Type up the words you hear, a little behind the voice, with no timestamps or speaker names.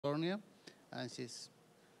California, and she's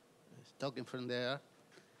talking from there.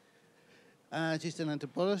 She's an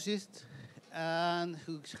anthropologist and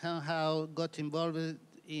who somehow got involved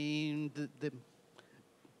in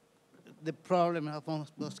the problem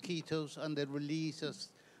of mosquitoes and the release of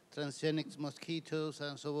transgenic mosquitoes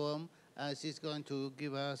and so on. And she's going to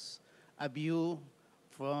give us a view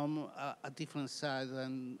from a different side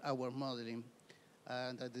than our modeling.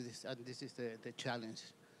 And this is the challenge.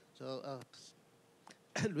 So,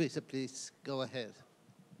 Luisa, please go ahead.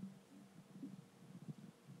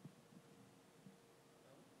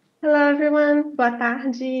 Hello, everyone. Boa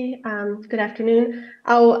tarde. Good afternoon.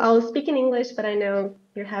 I'll speak in English, but I know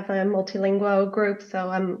you have a multilingual group, so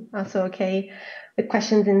I'm also okay with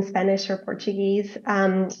questions in Spanish or Portuguese.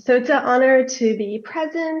 So it's an honor to be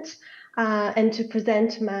present and to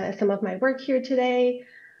present some of my work here today.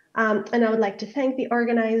 And I would like to thank the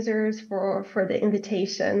organizers for the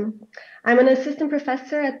invitation. I'm an assistant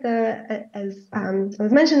professor at as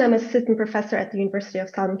was mentioned, I'm an assistant professor at the University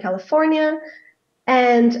of Southern California.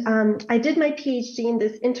 And I did my PhD in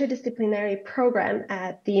this interdisciplinary program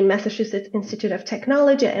at the Massachusetts Institute of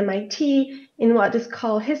Technology at MIT in what is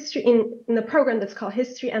called history, in the program that's called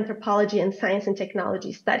History, Anthropology, and Science and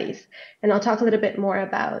Technology Studies. And I'll talk a little bit more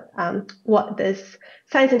about what this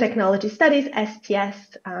Science and Technology Studies,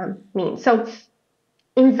 STS, means. So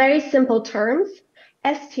in very simple terms,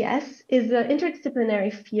 STS is an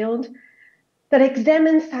interdisciplinary field that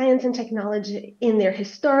examines science and technology in their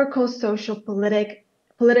historical, social,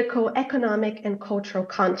 political, economic, and cultural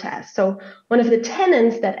context. So one of the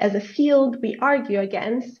tenets that as a field we argue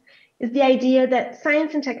against is the idea that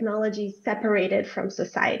science and technology is separated from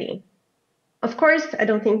society. Of course, I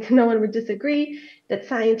don't think no one would disagree that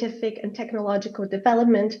scientific and technological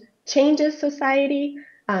development changes society,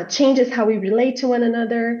 changes how we relate to one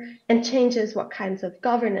another, and changes what kinds of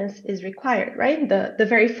governance is required, right? The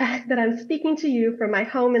very fact that I'm speaking to you from my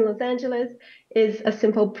home in Los Angeles is a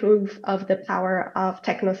simple proof of the power of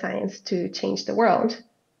technoscience to change the world.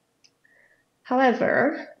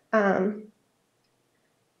 However,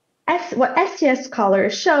 what STS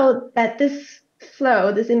scholars show that this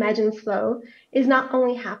flow, this imagined flow, is not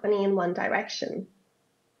only happening in one direction.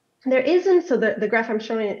 There isn't, so the graph I'm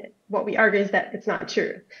showing, what we argue is that it's not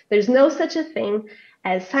true. There's no such a thing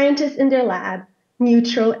as scientists in their lab,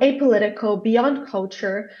 neutral, apolitical, beyond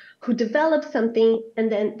culture, who develop something and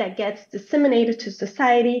then that gets disseminated to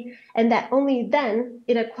society, and that only then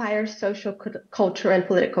it acquires social, cultural, and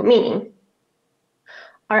political meaning.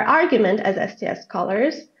 Our argument as STS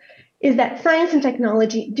scholars is that science and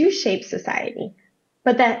technology do shape society,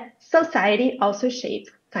 but that society also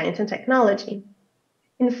shapes science and technology.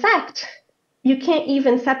 In fact, you can't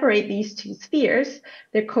even separate these two spheres.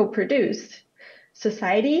 They're co-produced.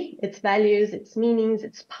 Society, its values, its meanings,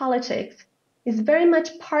 its politics, is very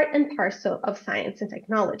much part and parcel of science and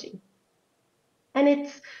technology. And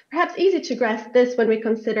it's perhaps easy to grasp this when we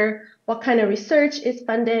consider what kind of research is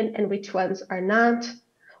funded and which ones are not,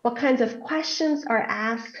 what kinds of questions are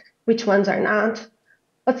asked, which ones are not,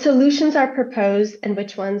 what solutions are proposed and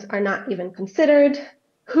which ones are not even considered,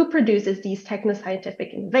 who produces these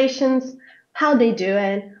technoscientific innovations, how they do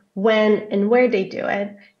it, when and where they do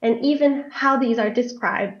it, and even how these are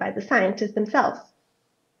described by the scientists themselves.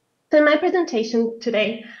 So in my presentation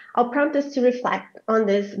today, I'll prompt us to reflect on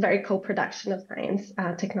this very co-production of science,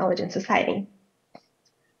 technology, and society.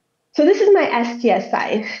 So this is my STS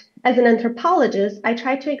side. As an anthropologist, I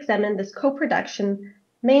try to examine this co-production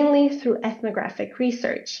mainly through ethnographic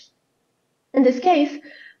research. In this case,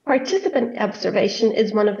 participant observation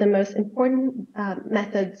is one of the most important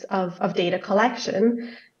methods of data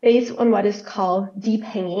collection based on what is called deep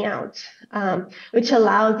hanging out, which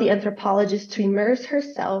allows the anthropologist to immerse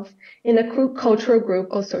herself in a cultural group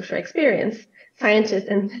or social experience, scientists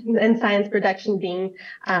and science production being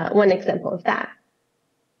one example of that.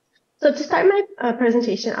 So to start my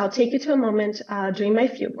presentation, I'll take you to a moment during my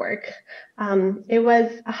fieldwork. It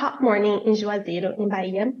was a hot morning in Juazeiro, in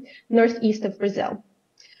Bahia, northeast of Brazil.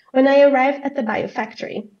 When I arrived at the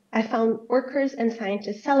biofactory, I found workers and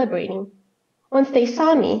scientists celebrating. Once they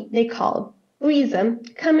saw me, they called, "Luisa,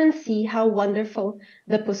 come and see how wonderful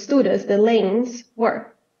the posturas, the lanes,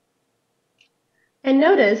 were." I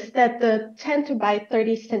noticed that the 10 by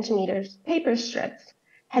 30 centimeters paper strips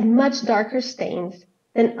had much darker stains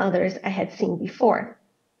than others I had seen before.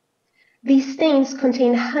 These stains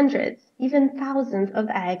contained hundreds, even thousands of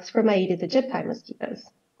eggs from Aedes aegypti mosquitoes.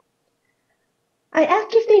 I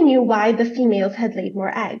asked if they knew why the females had laid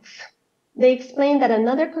more eggs. They explained that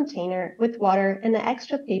another container with water and an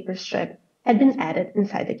extra paper strip had been added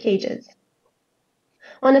inside the cages.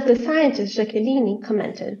 One of the scientists, Jacqueline,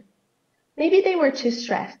 commented, Maybe they were too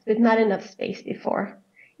stressed with not enough space before.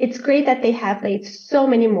 It's great that they have laid so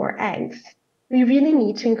many more eggs. We really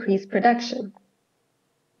need to increase production.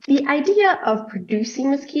 The idea of producing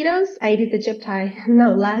mosquitoes, Aedes aegypti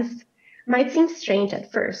no less, might seem strange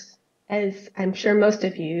at first. As I'm sure most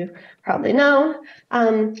of you probably know,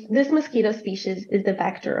 this mosquito species is the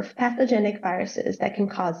vector of pathogenic viruses that can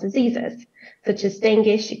cause diseases, such as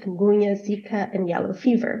dengue, chikungunya, Zika, and yellow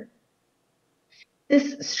fever.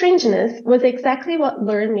 This strangeness was exactly what had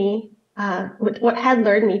lured me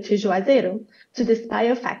to Juazeiro, to this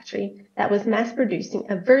biofactory that was mass producing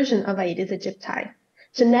a version of Aedes aegypti,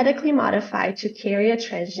 genetically modified to carry a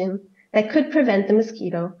transgene that could prevent the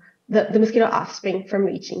mosquito offspring from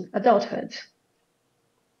reaching adulthood.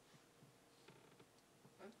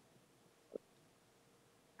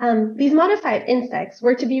 These modified insects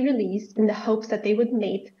were to be released in the hopes that they would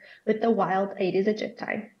mate with the wild Aedes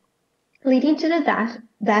aegypti, leading to the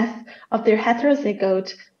death of their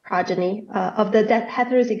heterozygote progeny,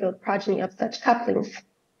 of such couplings.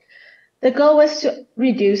 The goal was to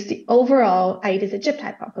reduce the overall Aedes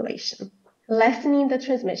aegypti population, lessening the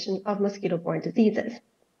transmission of mosquito-borne diseases.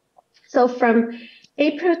 So from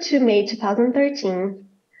April to May 2013,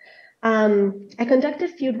 I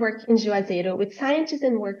conducted fieldwork in Juazeiro with scientists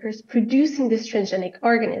and workers producing this transgenic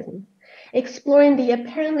organism, exploring the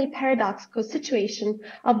apparently paradoxical situation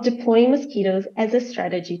of deploying mosquitoes as a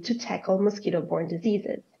strategy to tackle mosquito-borne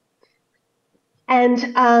diseases. And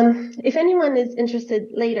if anyone is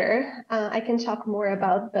interested later, I can talk more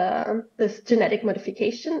about this genetic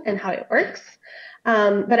modification and how it works.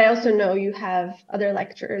 But I also know you have other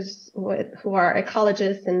lecturers who are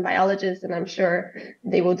ecologists and biologists, and I'm sure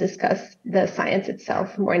they will discuss the science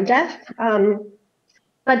itself more in depth.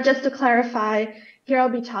 But just to clarify, here I'll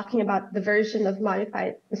be talking about the version of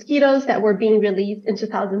modified mosquitoes that were being released in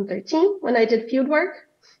 2013 when I did field work.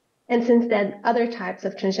 And since then, other types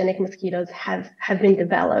of transgenic mosquitoes have been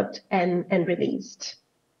developed and released.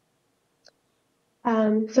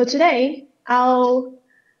 So today, I'll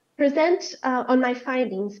present on my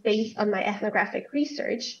findings based on my ethnographic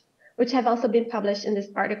research, which have also been published in this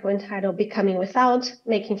article entitled Becoming Without,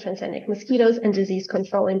 Making Transgenic Mosquitoes and Disease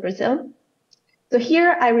Control in Brazil. So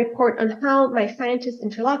here I report on how my scientist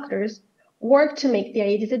interlocutors work to make the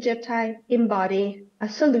Aedes aegypti embody a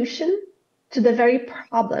solution to the very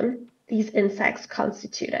problem these insects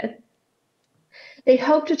constituted. They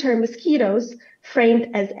hope to turn mosquitoes, framed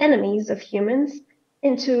as enemies of humans,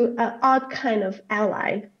 into an odd kind of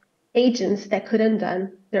ally, agents that could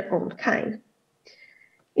undone their own kind.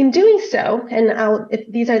 In doing so, and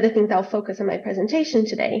these are the things I'll focus on my presentation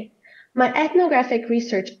today, my ethnographic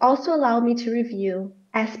research also allowed me to review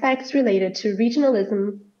aspects related to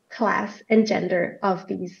regionalism, class, and gender of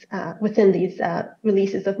these within these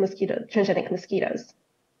releases of transgenic mosquitoes.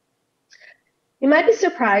 You might be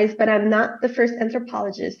surprised, but I'm not the first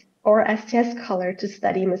anthropologist or STS scholar to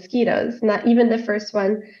study mosquitoes, not even the first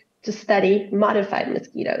one to study modified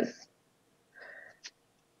mosquitoes.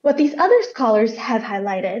 What these other scholars have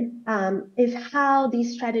highlighted is how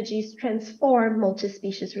these strategies transform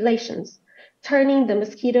multi-species relations, turning the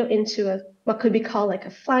mosquito into what could be called like a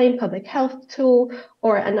flying public health tool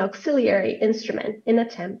or an auxiliary instrument in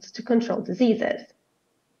attempts to control diseases.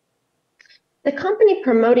 The company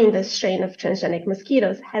promoting this strain of transgenic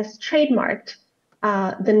mosquitoes has trademarked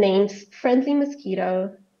the names friendly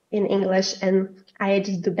mosquito in English and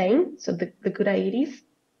Aedes do bem, so the good Aedes,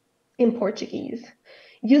 in Portuguese,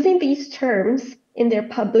 using these terms in their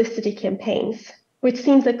publicity campaigns, which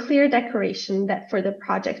seems a clear declaration that for the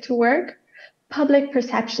project to work, public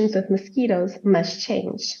perceptions of mosquitoes must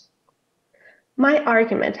change. My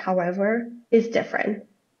argument, however, is different.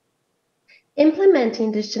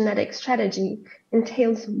 Implementing this genetic strategy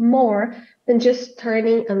entails more than just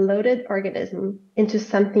turning a loaded organism into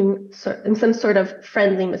some sort of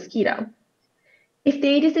friendly mosquito. If the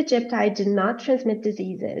Aedes aegypti did not transmit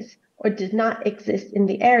diseases or did not exist in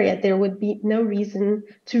the area, there would be no reason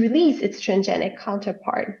to release its transgenic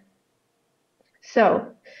counterpart.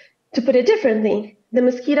 So, to put it differently, the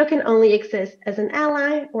mosquito can only exist as an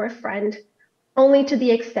ally or a friend only to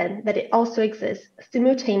the extent that it also exists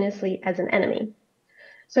simultaneously as an enemy.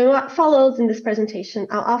 So what follows in this presentation,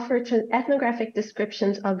 I'll offer ethnographic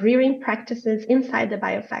descriptions of rearing practices inside the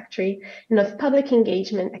biofactory and of public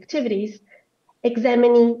engagement activities,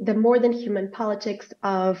 examining the more than human politics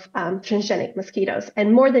of transgenic mosquitoes.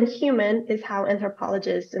 And more than human is how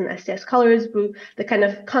anthropologists and STS scholars view the kind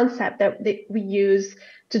of concept that we use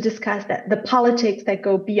to discuss the politics that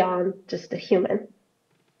go beyond just the human.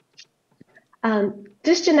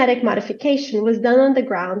 This genetic modification was done on the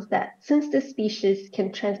grounds that since the species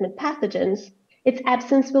can transmit pathogens, its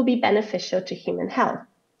absence will be beneficial to human health.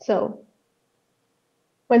 So,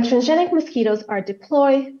 when transgenic mosquitoes are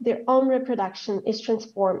deployed, their own reproduction is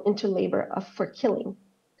transformed into labor for killing.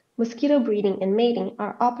 Mosquito breeding and mating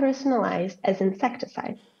are operationalized as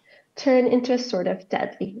insecticide, turned into a sort of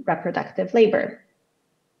deadly reproductive labor.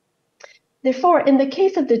 Therefore, in the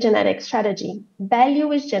case of the genetic strategy,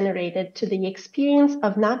 value is generated to the experience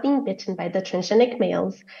of not being bitten by the transgenic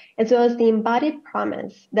males, as well as the embodied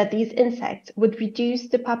promise that these insects would reduce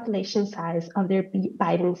the population size of their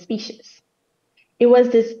biting species. It was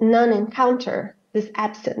this non-encounter, this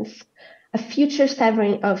absence, a future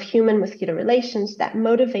severing of human-mosquito relations that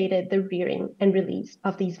motivated the rearing and release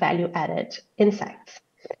of these value-added insects.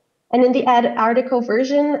 And in the article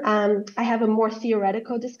version, I have a more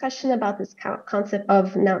theoretical discussion about this concept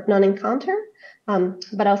of non-encounter,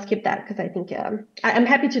 but I'll skip that because I think I'm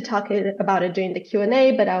happy to talk about it during the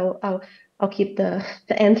Q&A, but I'll keep the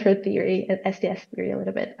anthro theory and SDS theory a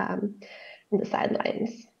little bit in the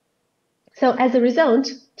sidelines. So as a result,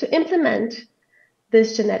 to implement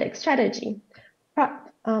this genetic strategy,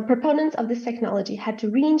 proponents of this technology had to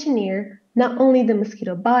re-engineer not only the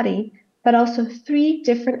mosquito body, but also 3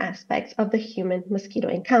 different aspects of the human-mosquito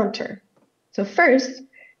encounter. So first,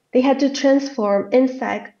 they had to transform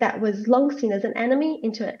insect that was long seen as an enemy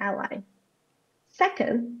into an ally.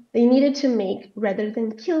 Second, they needed to make rather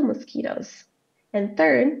than kill mosquitoes. And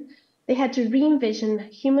third, they had to re-envision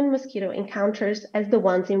human-mosquito encounters as the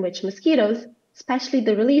ones in which mosquitoes, especially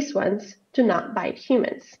the released ones, do not bite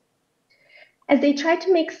humans. As they tried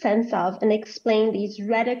to make sense of and explain these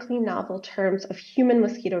radically novel terms of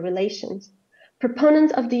human-mosquito relations,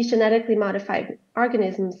 proponents of these genetically modified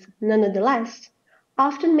organisms, nonetheless,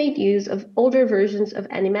 often made use of older versions of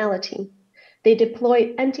animality. They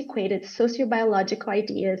deployed antiquated sociobiological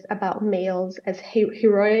ideas about males as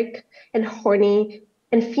heroic and horny,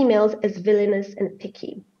 and females as villainous and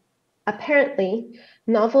picky. Apparently,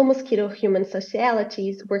 novel mosquito-human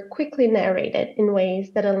socialities were quickly narrated in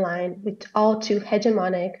ways that align with all too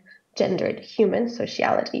hegemonic gendered human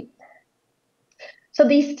sociality. So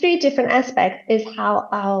these 3 different aspects is how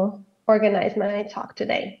I'll organize my talk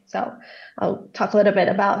today. So I'll talk a little bit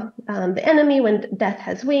about the enemy when death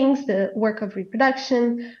has wings, the work of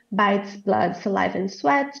reproduction, bites, blood, saliva, and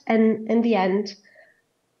sweat, and in the end,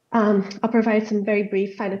 I'll provide some very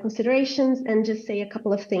brief final considerations and just say a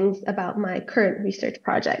couple of things about my current research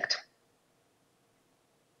project.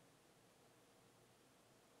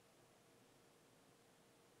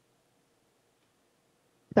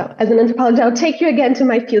 So as an anthropologist, I'll take you again to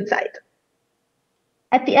my field site.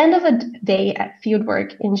 At the end of a day at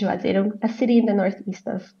fieldwork in Juazeiro, a city in the northeast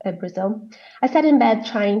of Brazil, I sat in bed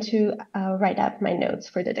trying to write up my notes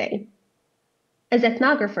for the day. As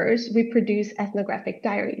ethnographers, we produce ethnographic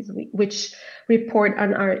diaries, which report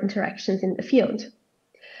on our interactions in the field.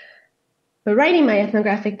 But writing my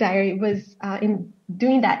ethnographic diary was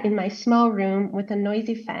doing that in my small room with a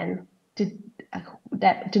noisy fan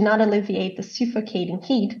that did not alleviate the suffocating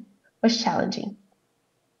heat was challenging.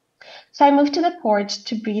 So I moved to the porch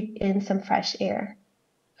to breathe in some fresh air.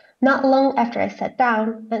 Not long after I sat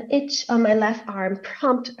down, an itch on my left arm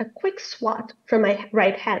prompted a quick swat from my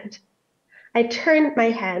right hand. I turned my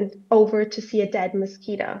hand over to see a dead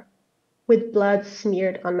mosquito with blood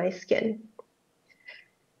smeared on my skin.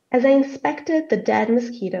 As I inspected the dead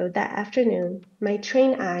mosquito that afternoon, my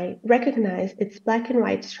trained eye recognized its black and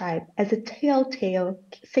white stripe as a telltale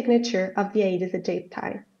signature of the Aedes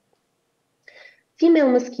aegypti.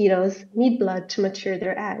 Female mosquitoes need blood to mature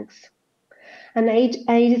their eggs. An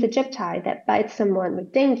Aedes aegypti that bites someone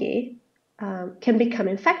with dengue can become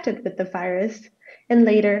infected with the virus, and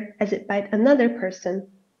later, as it bites another person,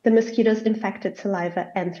 the mosquito's infected saliva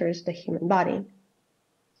enters the human body.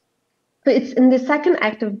 But it's in the second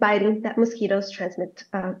act of biting that mosquitoes transmit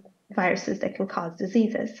viruses that can cause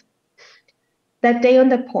diseases. That day on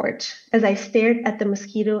the porch, as I stared at the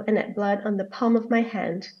mosquito and at blood on the palm of my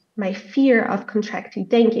hand, my fear of contracting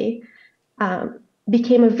dengue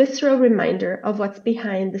became a visceral reminder of what's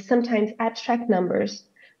behind the sometimes abstract numbers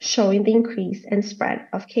showing the increase and spread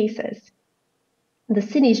of cases. The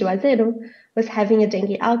city Juazeiro was having a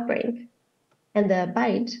dengue outbreak, and the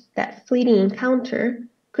bite, that fleeting encounter,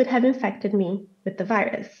 could have infected me with the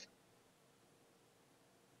virus.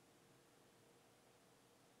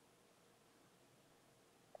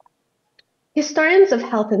 Historians of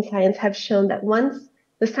health and science have shown that once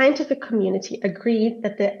the scientific community agreed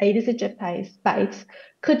that the Aedes aegypti bites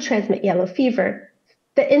could transmit yellow fever,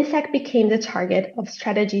 the insect became the target of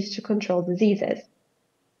strategies to control diseases.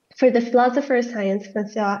 For the philosopher of science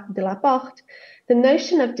François de Laporte, the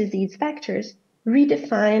notion of disease vectors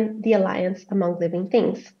redefined the alliance among living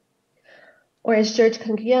things. Or as George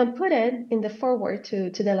Canguilhem put it in the foreword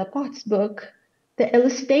to Delaporte's book, the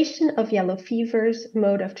elucidation of yellow fever's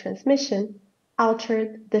mode of transmission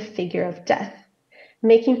altered the figure of death,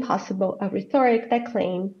 making possible a rhetoric that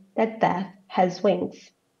claimed that death has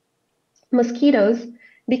wings. Mosquitoes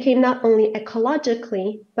became not only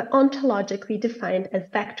ecologically, but ontologically defined as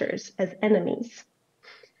vectors, as enemies.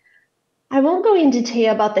 I won't go in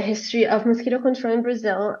detail about the history of mosquito control in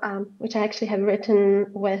Brazil, which I actually have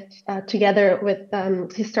written together with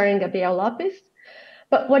historian Gabriel Lopes.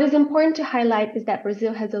 But what is important to highlight is that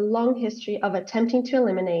Brazil has a long history of attempting to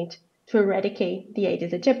eradicate the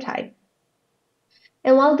Aedes aegypti.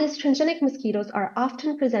 And while these transgenic mosquitoes are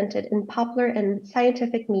often presented in popular and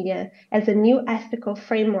scientific media as a new ethical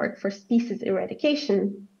framework for species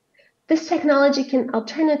eradication, this technology can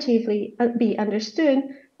alternatively be understood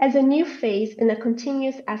as a new phase in a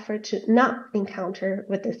continuous effort to not encounter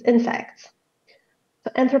with these insects. So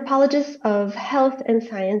anthropologists of health and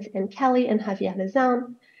science in Kelly and Javier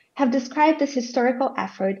Lezan have described this historical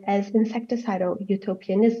effort as insecticidal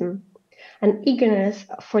utopianism, an eagerness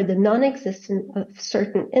for the non-existence of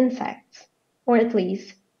certain insects, or at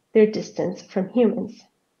least their distance from humans.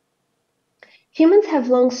 Humans have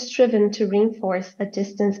long striven to reinforce a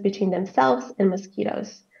distance between themselves and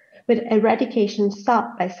mosquitoes, with eradication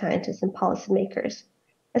sought by scientists and policymakers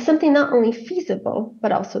as something not only feasible,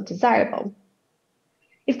 but also desirable.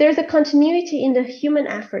 If there's a continuity in the human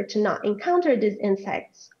effort to not encounter these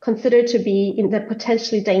insects, considered to be in the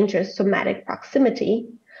potentially dangerous somatic proximity,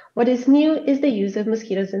 what is new is the use of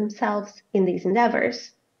mosquitoes themselves in these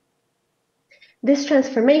endeavors. This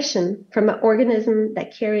transformation from an organism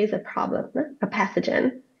that carries a problem, a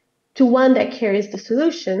pathogen, to one that carries the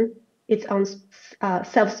solution, its own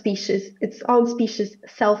species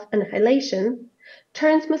self-annihilation,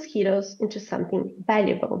 turns mosquitoes into something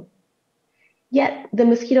valuable. Yet the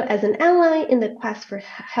mosquito as an ally in the quest for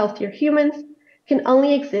healthier humans can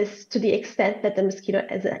only exist to the extent that the mosquito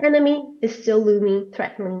as an enemy is still looming,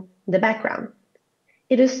 threatening the background.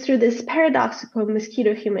 It is through this paradoxical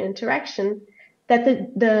mosquito-human interaction that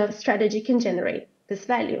the strategy can generate this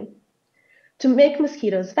value. To make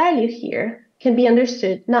mosquitoes value here can be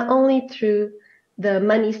understood not only through the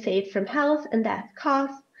money saved from health and death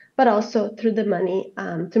costs, but also through the money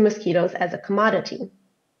to mosquitoes as a commodity.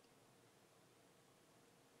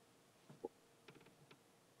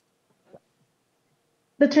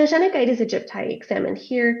 The transgenic Aedes aegypti examined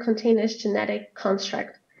here contain a genetic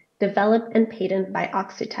construct developed and patented by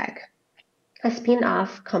Oxitec, a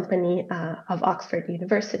spin-off company of Oxford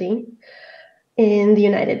University in the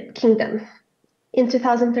United Kingdom. In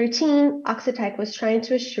 2013, Oxitec was trying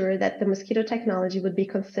to assure that the mosquito technology would be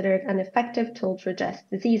considered an effective tool to address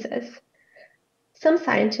diseases. Some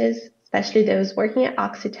scientists, especially those working at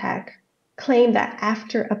Oxitec, claim that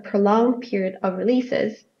after a prolonged period of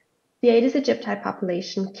releases, the Aedes aegypti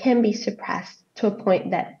population can be suppressed to a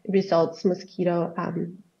point that results in the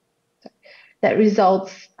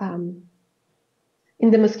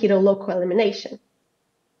mosquito local elimination.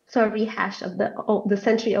 So a rehash of the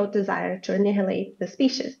century-old desire to annihilate the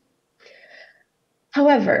species.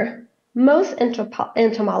 However, most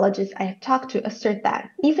entomologists I have talked to assert that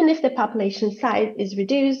even if the population size is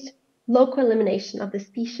reduced, local elimination of the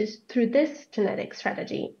species through this genetic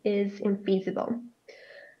strategy is infeasible.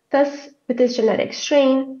 Thus, with this genetic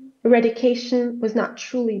strain, eradication was not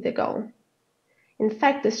truly the goal. In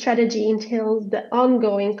fact, the strategy entails the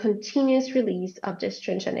ongoing continuous release of this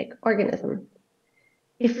transgenic organism.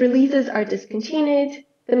 If releases are discontinued,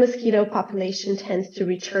 the mosquito population tends to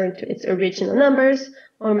return to its original numbers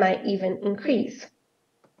or might even increase.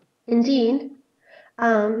 Indeed,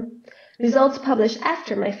 results published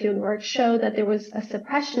after my fieldwork show that there was a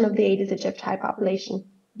suppression of the Aedes aegypti population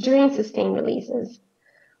during sustained releases.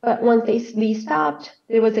 But once these stopped,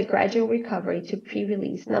 there was a gradual recovery to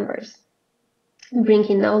pre-release numbers,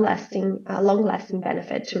 bringing no long-lasting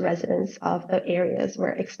benefit to residents of the areas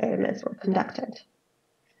where experiments were conducted.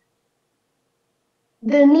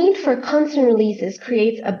 The need for constant releases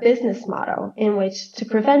creates a business model in which, to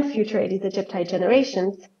prevent future Aedes aegypti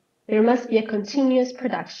generations, there must be a continuous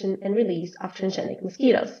production and release of transgenic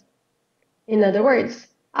mosquitoes. In other words,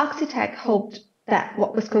 Oxitec hoped that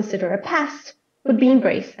what was considered a pest would be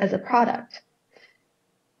embraced as a product.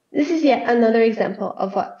 This is yet another example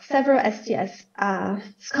of what several STS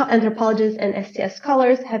anthropologists and STS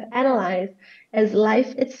scholars have analyzed as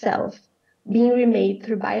life itself being remade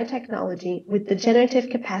through biotechnology, with the generative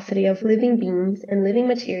capacity of living beings and living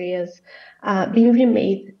materials being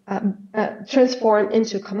remade, transformed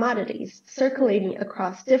into commodities, circulating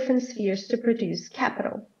across different spheres to produce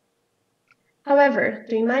capital. However,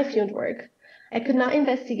 during my fieldwork, I could not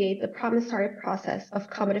investigate the promissory process of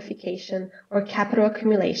commodification or capital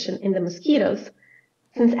accumulation in the mosquitoes,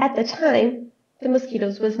 since at the time, the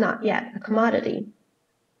mosquitoes was not yet a commodity.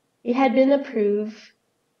 It had been approved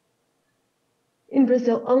in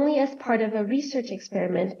Brazil only as part of a research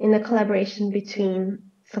experiment in a collaboration between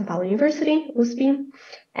São Paulo University, USP,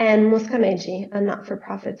 and Moscamed, a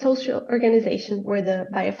not-for-profit social organization where the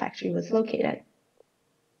biofactory was located.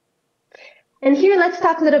 And here, let's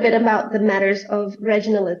talk a little bit about the matters of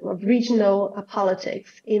regionalism, of regional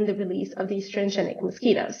politics in the release of these transgenic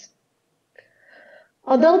mosquitoes.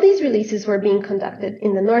 Although these releases were being conducted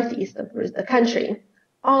in the northeast of the country,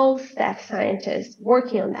 all staff scientists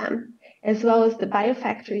working on them, as well as the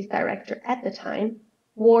biofactory's director at the time,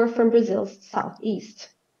 were from Brazil's southeast.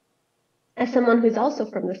 As someone who is also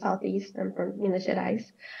from the southeast, I'm from Minas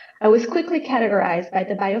Gerais, I was quickly categorized by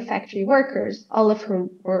the biofactory workers, all of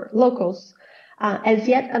whom were locals, as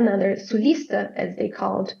yet another sulista, as they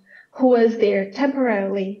called, who was there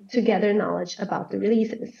temporarily to gather knowledge about the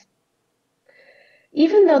releases.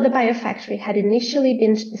 Even though the biofactory had initially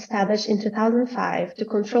been established in 2005 to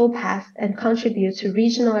control pests and contribute to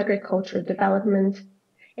regional agricultural development,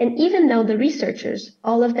 and even though the researchers,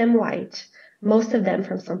 all of them white, most of them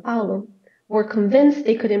from São Paulo, were convinced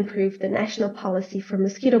they could improve the national policy for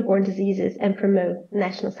mosquito-borne diseases and promote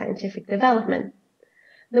national scientific development,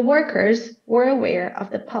 the workers were aware of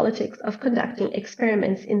the politics of conducting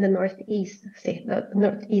experiments in the northeast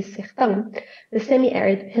sertão, the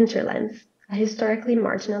semi-arid hinterlands, a historically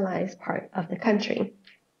marginalized part of the country.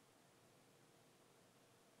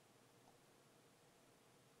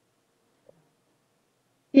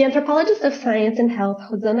 The anthropologist of science and health,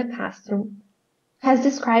 Luísa Castro, has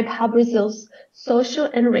described how Brazil's social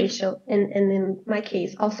and racial, and in my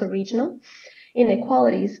case also regional,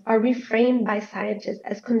 inequalities are reframed by scientists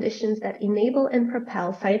as conditions that enable and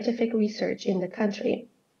propel scientific research in the country,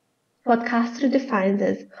 what Castro defines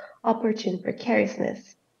as opportune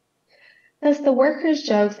precariousness. Thus, the workers'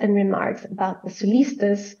 jokes and remarks about the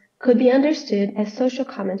sulistas could be understood as social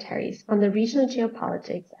commentaries on the regional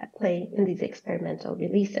geopolitics at play in these experimental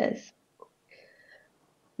releases.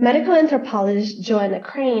 Medical anthropologist Joanna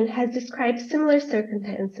Crane has described similar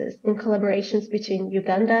circumstances in collaborations between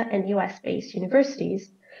Uganda and US-based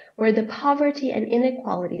universities, where the poverty and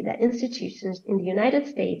inequality that institutions in the United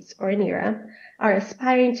States or in Europe are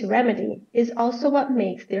aspiring to remedy is also what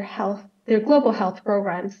makes their global health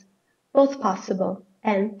programs both possible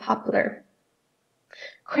and popular.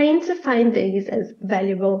 Crane defined these as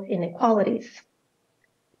valuable inequalities.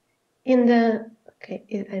 I'm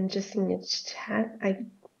just seeing a chat.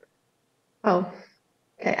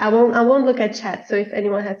 Okay. I won't look at chat. So if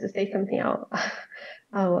anyone has to say something,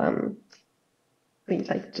 I'll please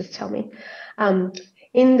just tell me.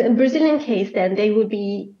 In the Brazilian case, then they would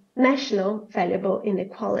be national valuable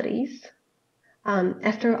inequalities.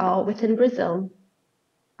 After all, within Brazil,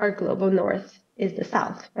 our global north is the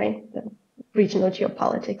south, right? The regional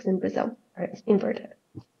geopolitics in Brazil are inverted.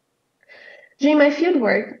 During my field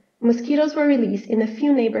work, mosquitoes were released in a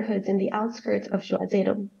few neighborhoods in the outskirts of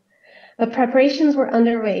Juazeiro, but preparations were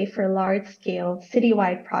underway for a large-scale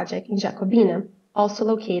citywide project in Jacobina, also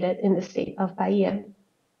located in the state of Bahia.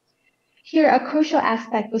 Here, a crucial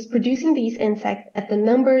aspect was producing these insects at the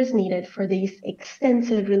numbers needed for these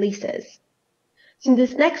extensive releases. So in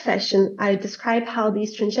this next session, I describe how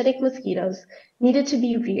these transgenic mosquitoes needed to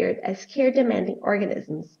be reared as care-demanding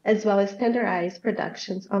organisms, as well as standardized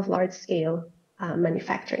productions of large-scale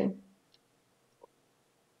manufacturing.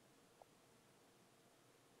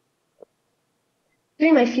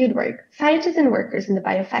 During my fieldwork, scientists and workers in the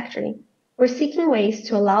biofactory were seeking ways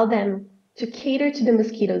to allow them to cater to the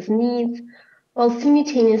mosquitoes' needs while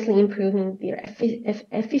simultaneously improving their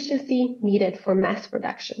efficiency needed for mass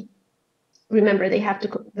production. Remember,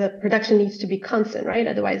 the production needs to be constant, right?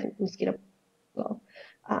 Otherwise, the mosquito will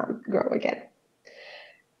grow again.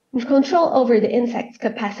 Control over the insect's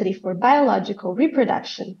capacity for biological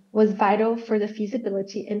reproduction was vital for the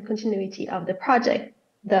feasibility and continuity of the project,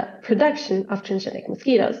 the production of transgenic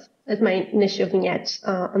mosquitoes, as my initial vignette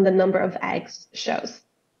on the number of eggs shows.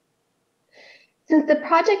 Since the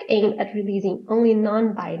project aimed at releasing only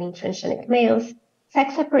non-biting transgenic males,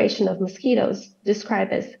 sex separation of mosquitoes,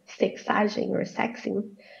 described as sexaging or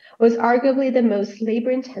sexing, was arguably the most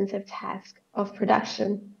labor-intensive task of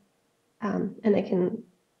production. And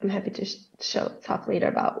I'm happy to talk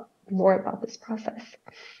later more about this process.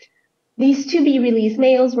 These to-be-released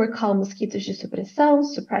males were called mosquitos de supressão,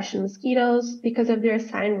 suppression mosquitoes, because of their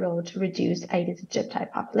assigned role to reduce Aedes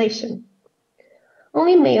aegypti population.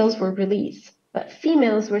 Only males were released, but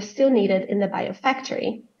females were still needed in the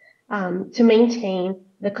biofactory to maintain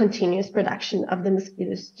the continuous production of the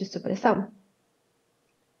mosquitoes de supressão.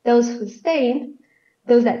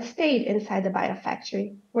 Those that stayed inside the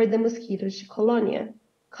biofactory were the mosquitoes de colônia,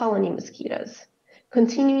 colony mosquitoes,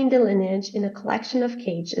 continuing the lineage in a collection of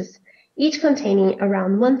cages, each containing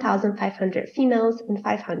around 1,500 females and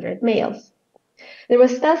 500 males. There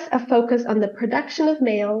was thus a focus on the production of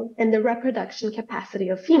male and the reproduction capacity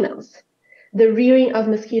of females. The rearing of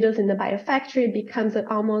mosquitoes in the biofactory becomes an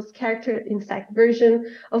almost character insect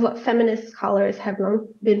version of what feminist scholars have long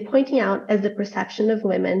been pointing out as the perception of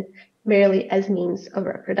women merely as means of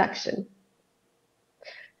reproduction.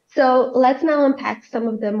 So let's now unpack some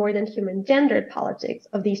of the more than human gendered politics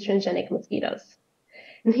of these transgenic mosquitoes.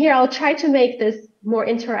 And here I'll try to make this more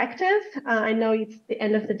interactive. I know it's the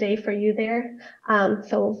end of the day for you there,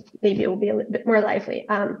 so maybe it will be a little bit more lively.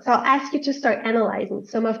 So I'll ask you to start analyzing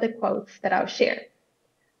some of the quotes that I'll share.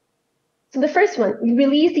 So the first one, we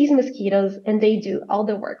release these mosquitoes and they do all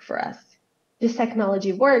the work for us. This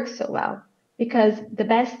technology works so well because the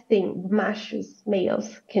best thing machos,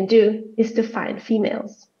 males, can do is to find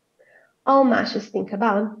females. All machos think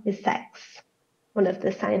about is sex, one of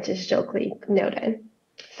the scientists jokingly noted.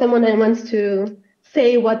 Someone that wants to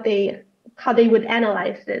say how they would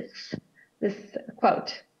analyze this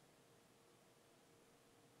quote.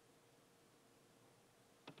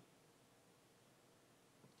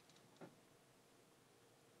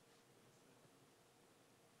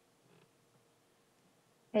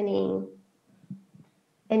 Any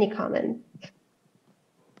comments?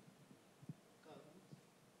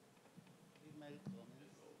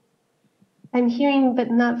 I'm hearing,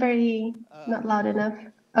 but not loud enough.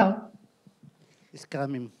 Oh. It's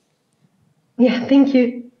coming. Yeah, thank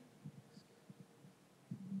you.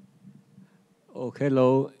 Oh,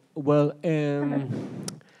 hello. Well,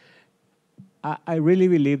 I really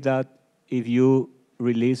believe that if you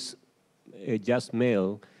release just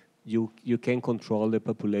male, you can control the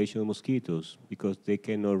population of mosquitoes because they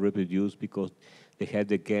cannot reproduce because they have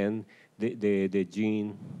the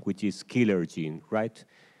gene, which is killer gene, right?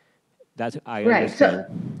 That I understand.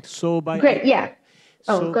 Great, yeah.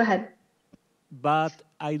 Go ahead. But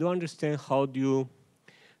I don't understand how do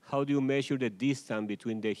you measure the distance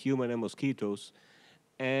between the human and mosquitoes,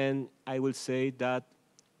 and I will say that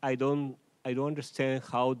I don't understand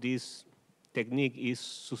how this technique is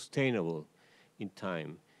sustainable in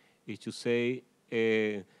time. Is to say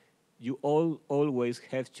you always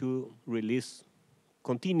have to release,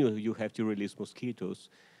 you have to release mosquitoes,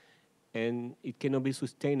 and it cannot be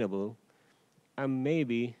sustainable, and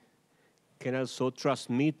maybe can also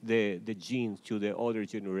transmit the genes to the other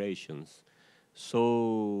generations.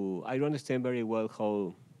 So I don't understand very well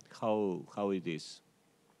how it is.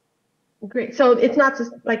 Great. So it's not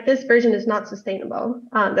like this version is not sustainable.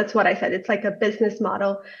 That's what I said. It's like a business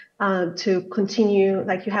model to continue.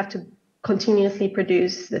 Like you have to continuously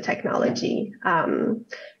produce the technology, and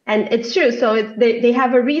it's true. So they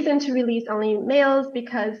have a reason to release only males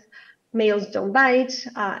because males don't bite,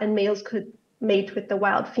 and males could mate with the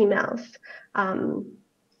wild females.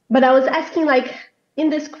 But I was asking, like,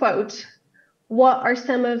 in this quote, what are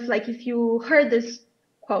some of, like, if you heard this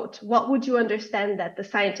quote, what would you understand that the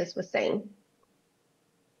scientist was saying?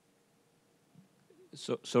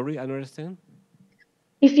 So, sorry, I don't understand.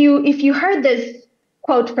 If you heard this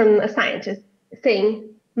quote from a scientist saying,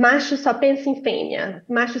 macho só pensa em fêmea,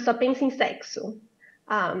 macho só pensa em sexo,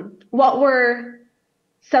 what were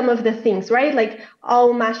some of the things, right? Like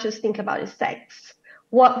all machos think about is sex.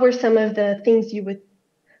 What were some of the things you would,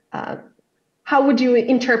 how would you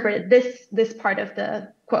interpret this part of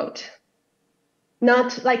the quote?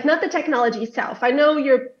 Not the technology itself. I know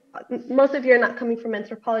most of you are not coming from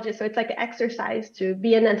anthropologists, so it's like an exercise to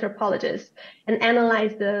be an anthropologist and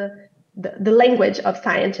analyze the language of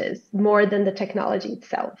scientists more than the technology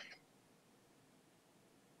itself.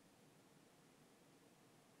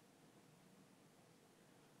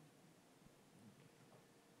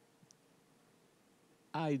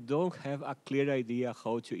 I don't have a clear idea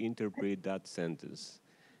how to interpret that sentence.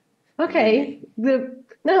 Okay.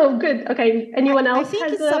 No, good. Okay. Anyone else? I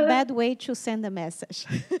think it's a bad way to send a message.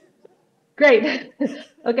 Great.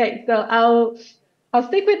 Okay, so I'll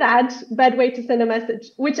stick with that. Bad way to send a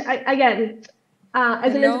message. Which again,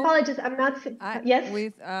 as an anthropologist, I'm not. Yes.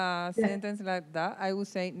 With a sentence like that, I would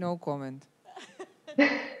say no comment.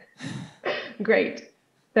 Great.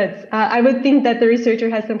 That's. I would think that the researcher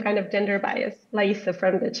has some kind of gender bias. Luísa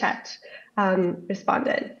from the chat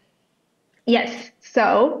responded. Yes.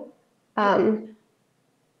 So.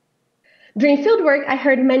 During fieldwork, I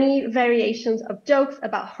heard many variations of jokes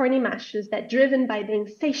about horny masters that, driven by the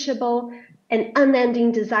insatiable and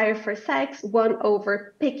unending desire for sex, won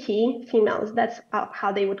over picky females. That's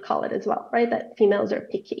how they would call it as well, right? That females are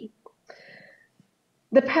picky.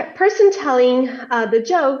 The person telling the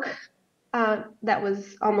joke, that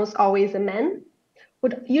was almost always a man,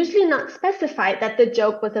 would usually not specify that the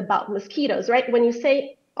joke was about mosquitoes, right? When you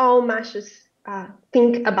say all masters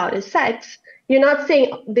think about is sex, you're not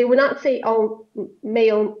saying, they would not say all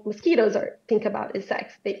male mosquitoes are think about is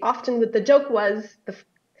sex. They often, with the joke was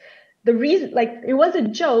the reason, like it was a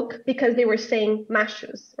joke because they were saying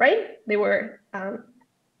masters, right? They were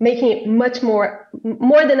making it much more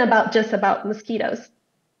than just about mosquitoes.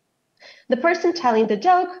 The person telling the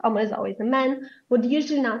joke, almost always a man, would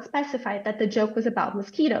usually not specify that the joke was about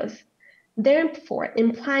mosquitoes, therefore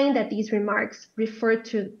implying that these remarks refer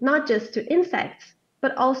to not just to insects,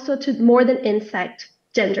 but also to more than insect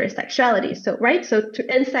gender sexuality. So, right? So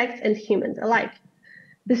to insects and humans alike.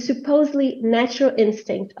 The supposedly natural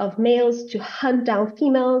instinct of males to hunt down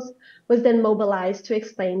females was then mobilized to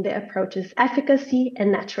explain the approach's efficacy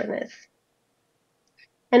and naturalness.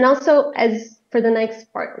 And also, as for the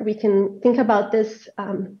next part, we can think about this.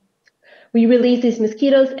 We release these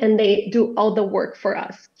mosquitoes and they do all the work for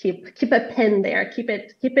us. Keep a pen there, keep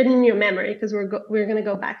it in your memory, because we're going to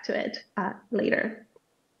go back to it later.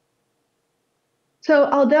 So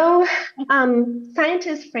although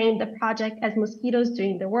scientists framed the project as mosquitoes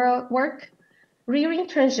doing the work, rearing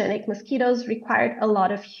transgenic mosquitoes required a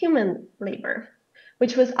lot of human labor,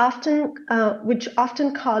 which often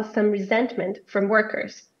caused some resentment from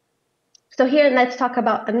workers. So here, let's talk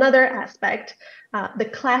about another aspect, the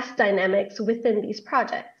class dynamics within these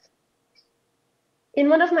projects. In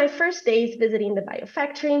one of my first days visiting the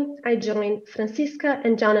biofactory, I joined Francisca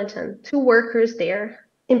and Jonathan, two workers there,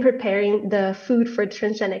 in preparing the food for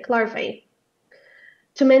transgenic larvae.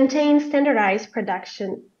 To maintain standardized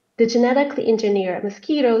production, the genetically engineered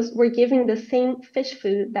mosquitoes were given the same fish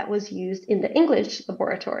food that was used in the English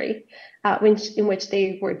laboratory, in which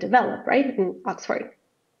they were developed, right, in Oxford.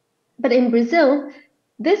 But in Brazil,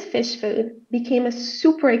 this fish food became a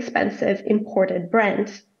super expensive imported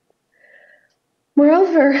brand.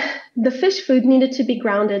 Moreover, the fish food needed to be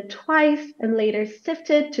grounded twice and later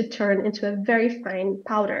sifted to turn into a very fine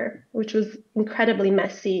powder, which was incredibly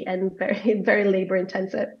messy and very, very labor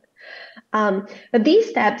intensive. But these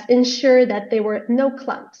steps ensure that there were no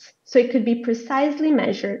clumps, so it could be precisely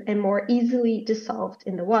measured and more easily dissolved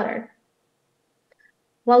in the water.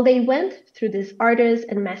 While they went through this arduous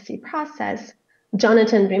and messy process,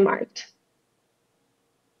 Jonathan remarked,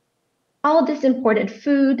 "All this imported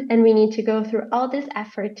food, and we need to go through all this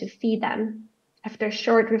effort to feed them." After a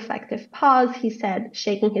short reflective pause, he said,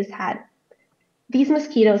 shaking his head, "These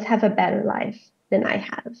mosquitoes have a better life than I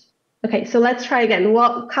have." Okay, so let's try again.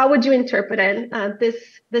 How would you interpret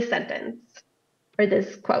this sentence or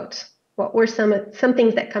this quote? What were some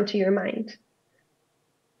things that come to your mind?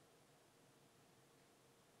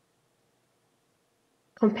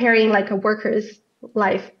 Comparing like a worker's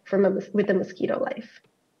life with a mosquito life.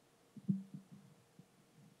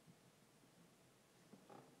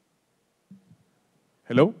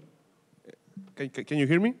 Hello? Can you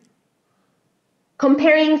hear me?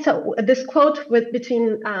 Comparing, so this quote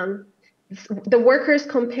between the workers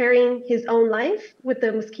comparing his own life with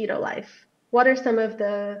the mosquito life. What are some of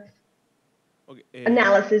the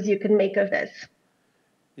analysis you can make of this?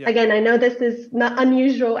 Yeah. Again, I know this is not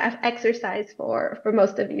unusual exercise for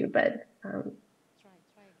most of you, but. Try again.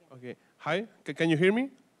 Okay. Hi, can you hear me?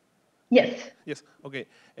 Yes. Yes, okay.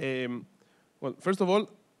 Well, first of all,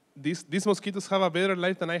 these mosquitoes have a better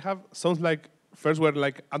life than I have. Sounds like first we're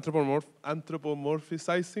like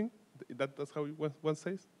anthropomorphizing. That's how one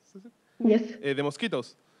says it? Yes. The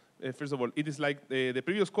mosquitoes, first of all. It is like the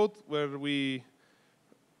previous quote where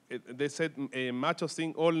they said machos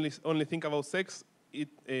only think about sex.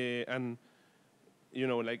 And you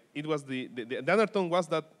know, like it was the undertone was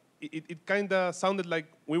that it kind of sounded like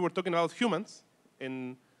we were talking about humans,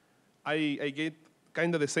 and I get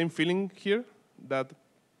kind of the same feeling here that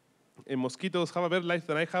mosquitoes have a better life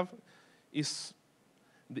than I have.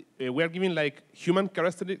 We are giving like human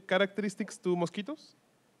characteristics to mosquitoes,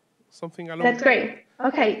 something along. That's great.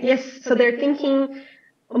 Okay, yes. So they're thinking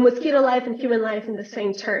mosquito life and human life in the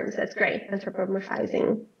same terms. That's great.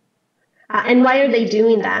 Anthropomorphizing. And why are they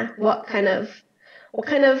doing that? What kind of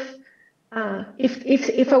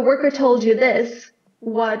if a worker told you this,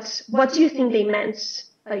 what do you think they meant,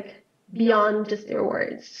 like beyond just their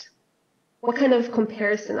words? What kind of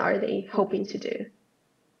comparison are they hoping to do?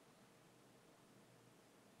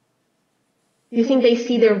 Do you think they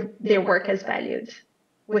see their work as valued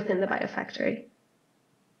within the biofactory?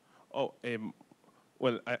 Oh,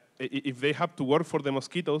 well, if they have to work for the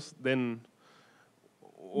mosquitoes, then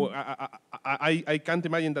I can't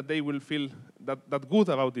imagine that they will feel that good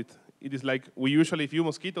about it. It is like we usually view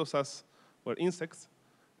mosquitoes as, well, insects,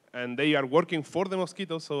 and they are working for the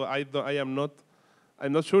mosquitoes, so I'm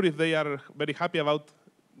not sure if they are very happy about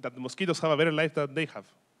that the mosquitoes have a better life than they have.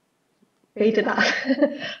 Great enough.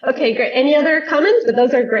 Okay, great. Any other comments? But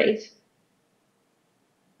those are great.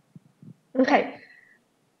 Okay.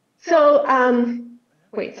 So,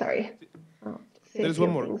 wait, sorry. There's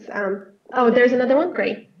one more. Oh, there's another one?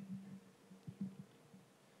 Great.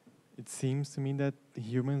 It seems to me that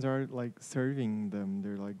humans are like serving them.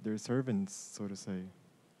 They're like their servants, so to say.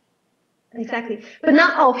 Exactly. But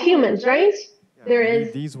not all humans, right? Yeah, There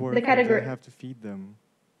is these the workers, category. I have to feed them.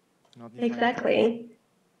 Not the Exactly.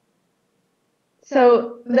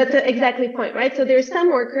 So that's exactly the point, right? So there's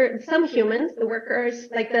some humans, the workers,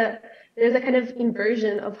 like there's a kind of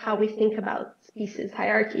inversion of how we think about species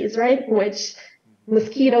hierarchies, right? In which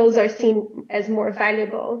mosquitoes are seen as more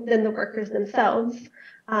valuable than the workers themselves,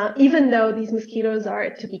 even though these mosquitoes are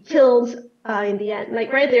to be killed in the end.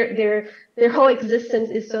 Like, right, their whole existence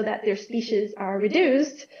is so that their species are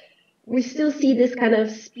reduced. We still see this kind of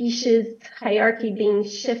species hierarchy being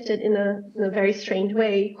shifted in a very strange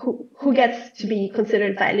way. Who gets to be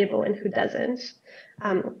considered valuable and who doesn't?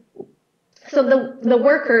 So the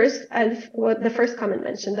workers, as what the first comment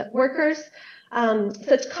mentioned, that workers,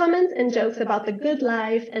 such comments and jokes about the good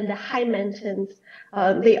life and the high maintenance,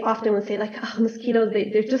 they often would say like, oh, mosquitoes,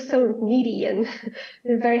 they're just so needy and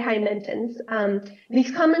they're very high maintenance.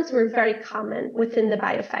 These comments were very common within the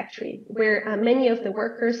biofactory, where many of the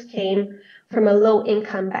workers came from a low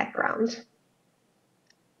income background.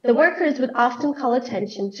 The workers would often call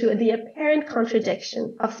attention to the apparent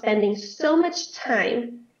contradiction of spending so much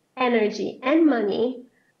time, energy, and money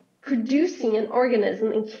producing an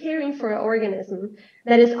organism and caring for an organism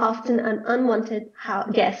that is often an unwanted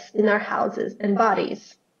guest in our houses and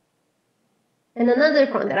bodies. And another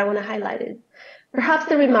point that I want to highlight is, perhaps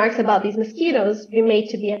the remarks about these mosquitoes be made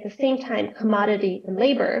to be at the same time commodity and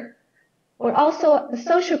labor, or also a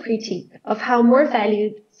social critique of how more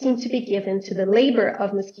value seems to be given to the labor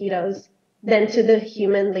of mosquitoes than to the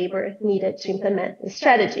human labor needed to implement the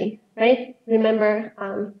strategy, right?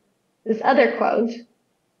 Remember this other quote,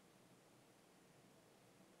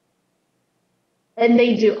 and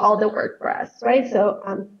they do all the work for us, right?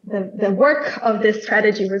 So the work of this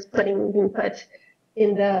strategy was being put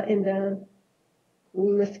in the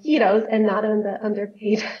mosquitoes and not on the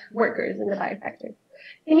underpaid workers in the biofactory.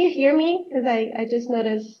 Can you hear me? Because I just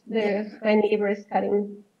noticed my neighbor is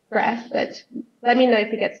cutting grass, but let me know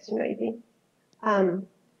if it gets too noisy.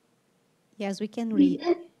 Yes, we can read.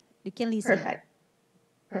 You can listen.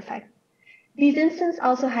 Perfect. These instances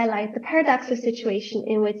also highlight the paradoxical situation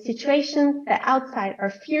in which situations that outside are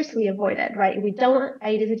fiercely avoided, right? We don't want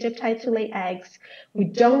Aedes aegypti to lay eggs. We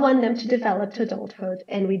don't want them to develop to adulthood,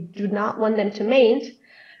 and we do not want them to mate,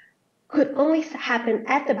 could only happen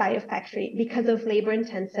at the biofactory because of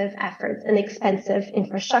labor-intensive efforts and expensive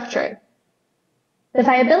infrastructure. The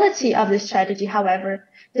viability of this strategy, however,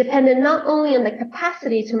 depended not only on the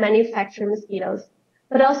capacity to manufacture mosquitoes,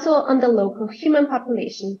 but also on the local human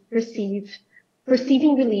population perceiving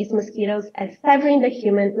released mosquitoes as severing the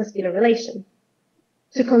human-mosquito relation.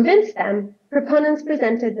 To convince them, proponents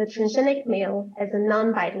presented the transgenic male as a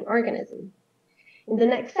non-biting organism. In the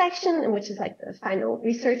next section, which is like the final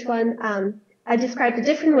research one, I described the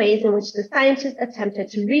different ways in which the scientists attempted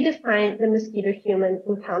to redefine the mosquito-human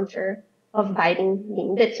encounter of biting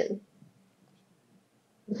being bitten.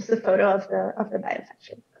 This is a photo of the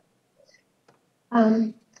biofactory.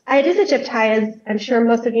 Aedes aegypti, as I'm sure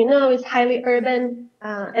most of you know, is highly urban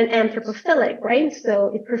and anthropophilic, right?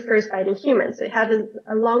 So it prefers biting humans. So it has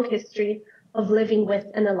a long history of living with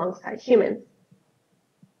and alongside humans.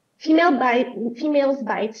 Females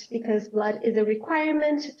bite because blood is a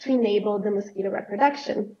requirement to enable the mosquito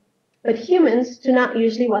reproduction. But humans do not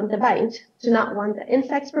usually want the bite, do not want the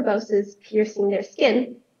insect's proboscis piercing their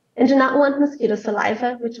skin, and do not want mosquito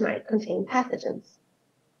saliva, which might contain pathogens.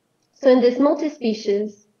 So in this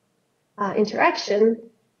multi-species interaction,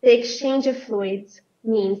 the exchange of fluids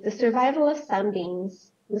means the survival of some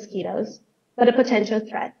beings, mosquitoes, but a potential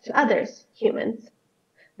threat to others, humans.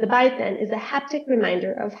 The bite, then, is a haptic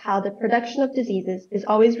reminder of how the production of diseases is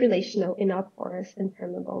always relational in our porous and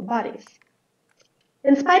permeable bodies.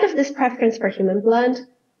 In spite of this preference for human blood,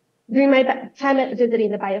 during my time visiting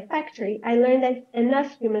the biofactory, I learned that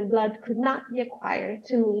enough human blood could not be acquired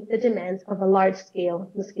to meet the demands of a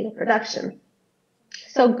large-scale mosquito production.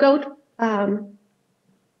 So goat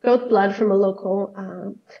goat blood from a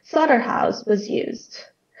local slaughterhouse was used.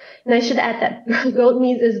 And I should add that goat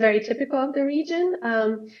meat is very typical of the region.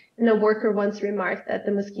 And a worker once remarked that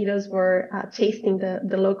the mosquitoes were tasting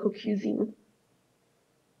the local cuisine.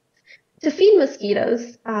 To feed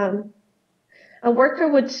mosquitoes, a worker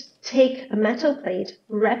would take a metal plate,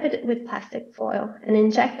 wrap it with plastic foil, and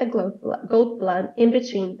inject the goat blood in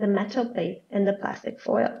between the metal plate and the plastic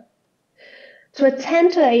foil. To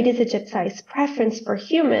attend to Aedes aegypti's preference for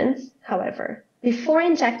humans, however, before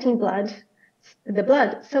injecting the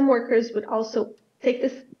blood, some workers would also take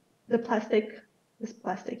this plastic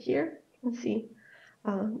here, you can see,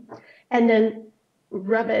 and then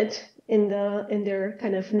rub it in their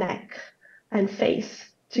kind of neck and face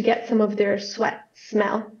to get some of their sweat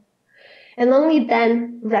smell, and only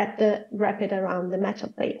then wrap it around the metal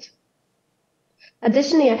plate.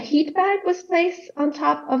 Additionally, a heat bag was placed on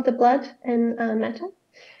top of the blood and metal.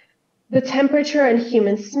 The temperature and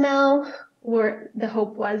human smell, the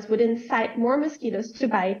hope was, would incite more mosquitoes to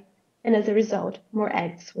bite, and as a result, more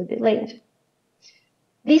eggs would be laid.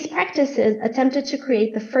 These practices attempted to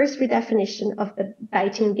create the first redefinition of the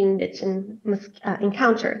biting being bitten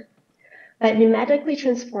encounter by mimetically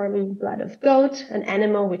transforming blood of goat, an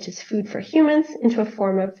animal which is food for humans, into a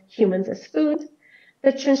form of humans as food.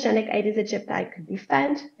 The transgenic Aedes aegypti could be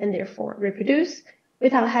fed and therefore reproduce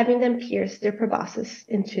without having them pierce their proboscis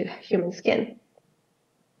into human skin.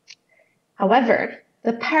 However,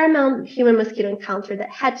 the paramount human mosquito encounter that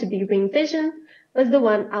had to be re-envisioned was the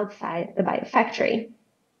one outside the biofactory.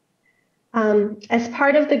 As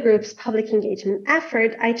part of the group's public engagement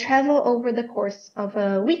effort, I traveled over the course of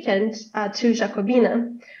a weekend to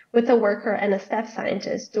Jacobina with a worker and a staff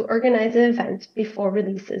scientist to organize an event before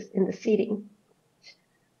releases in the city.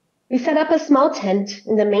 We set up a small tent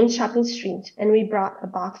in the main shopping street, and we brought a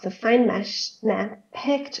box of fine mesh net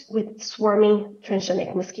picked with swarming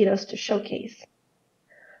transgenic mosquitoes to showcase.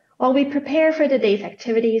 While we prepared for the day's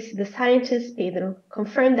activities, the scientist, Pedro,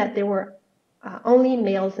 confirmed that there were only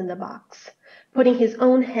males in the box, putting his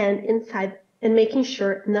own hand inside and making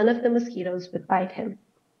sure none of the mosquitoes would bite him.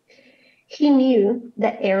 He knew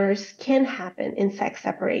that errors can happen in sex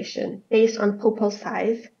separation based on pupil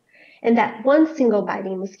size, and that one single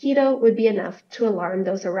biting mosquito would be enough to alarm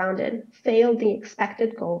those around it, fail the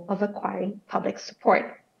expected goal of acquiring public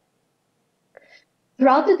support.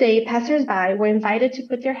 Throughout the day, passers-by were invited to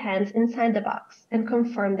put their hands inside the box and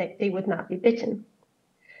confirm that they would not be bitten.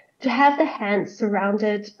 To have the hands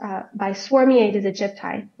surrounded by swarming Aedes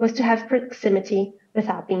aegypti was to have proximity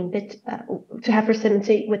without being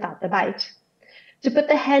proximity without the bite. To put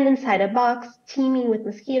the hand inside a box teeming with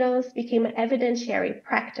mosquitoes became an evidentiary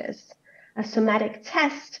practice, a somatic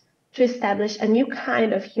test to establish a new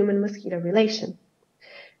kind of human-mosquito relation.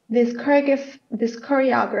 This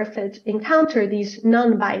choreographed encounter, these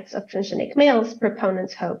non-bites of transgenic males,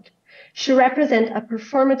 proponents hoped, should represent a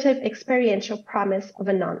performative experiential promise of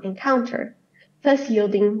a non-encounter, thus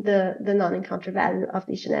yielding the non-encounter value of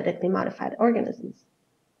these genetically modified organisms.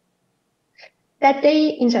 That day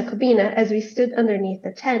in Jacobina, as we stood underneath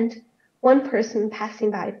the tent, one person passing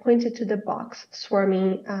by pointed to the box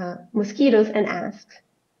swarming mosquitoes and asked,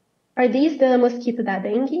 "Are these the mosquito da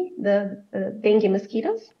dengue, the dengue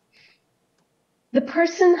mosquitoes?" The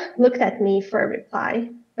person looked at me for a reply,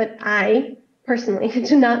 but I personally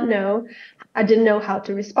didn't know how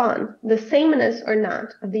to respond. The sameness or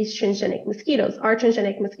not of these transgenic mosquitoes, are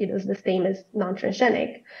transgenic mosquitoes the same as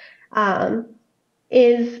non-transgenic,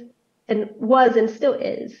 was and still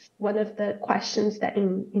is one of the questions that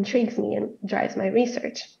intrigues me and drives my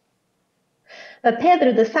research. But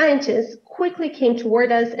Pedro, the scientist, quickly came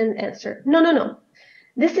toward us and answered, no,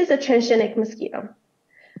 this is a transgenic mosquito.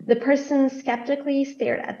 The person skeptically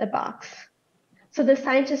stared at the box. So the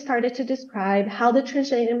scientist started to describe how the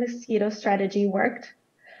transgenic mosquito strategy worked,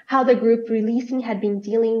 how the group releasing had been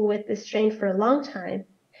dealing with this strain for a long time,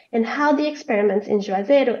 and how the experiments in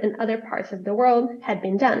Juazeiro and other parts of the world had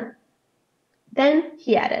been done. Then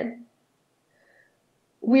he added,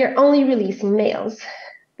 "We are only releasing males.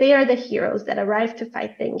 They are the heroes that arrive to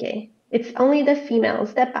fight dengue. It's only the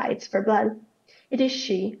females that bites for blood. It is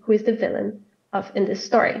she who is the villain in this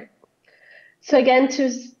story." So again, to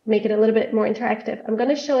make it a little bit more interactive, I'm going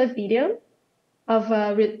to show a video of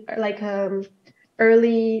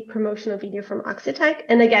early promotional video from Oxitec.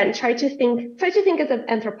 And again, try to think as an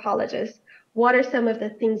anthropologist. What are some of the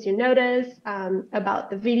things you notice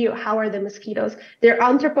about the video? How are the mosquitoes? They're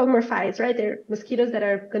anthropomorphized, right? They're mosquitoes that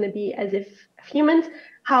are going to be as if humans.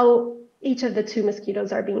 How each of the two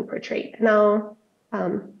mosquitoes are being portrayed. Now,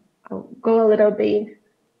 I'll go a little bit.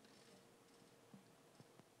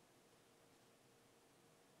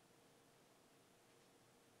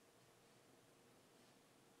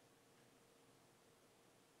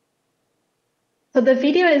 So the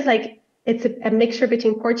video is like, it's a mixture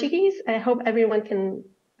between Portuguese. I hope everyone can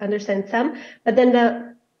understand some, but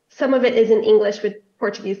then some of it is in English with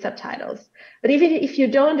Portuguese subtitles. But even if you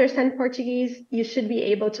don't understand Portuguese, you should be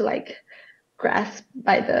able to like grasp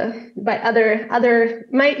by other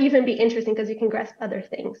might even be interesting because you can grasp other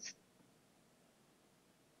things.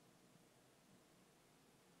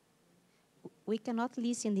 We cannot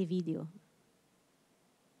listen the video.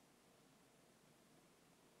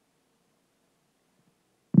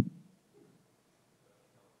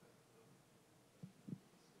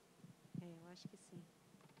 Eu acho que sim.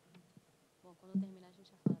 Bom, quando eu terminar a gente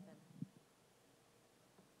já fala dela.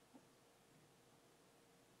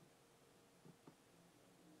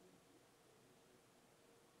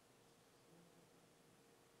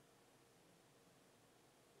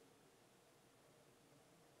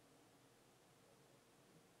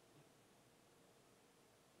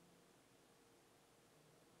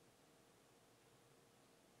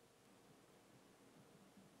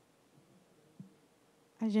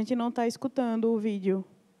 A gente não está escutando o vídeo.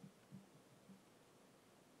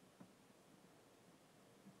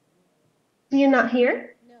 Do you not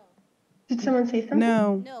hear? No. Did someone say something?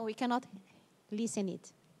 Não. No, we cannot listen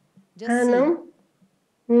it. Just I see. don't know.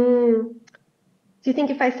 Do you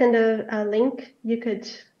think if I send a link, you could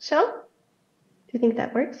show? Do you think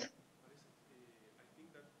that works? I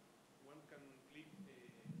think that one can click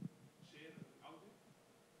share audio.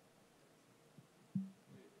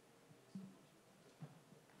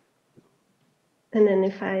 And then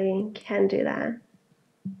if I can do that.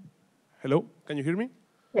 Hello, can you hear me?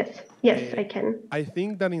 Yes, I can. I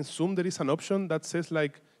think that in Zoom there is an option that says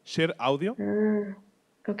like share audio.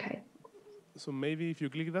 Okay. So maybe if you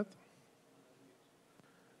click that.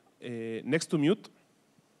 Next to mute.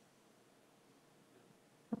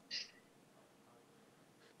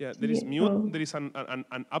 Yeah, there is mute. There is an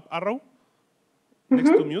up arrow next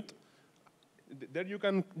to mute. There you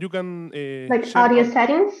can like share audio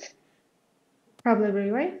settings, probably,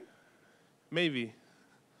 right? Maybe.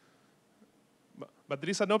 But there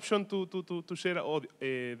is an option to share audio,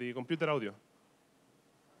 the computer audio.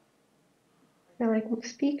 I like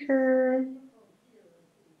speaker.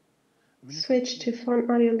 Switch to phone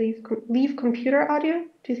audio. Leave computer audio.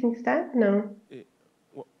 Do you think it's that? No.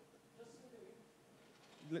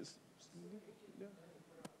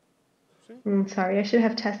 Sorry, I should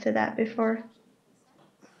have tested that before.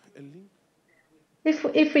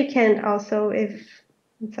 If we can also, if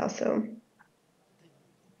it's also,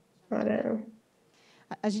 I don't know.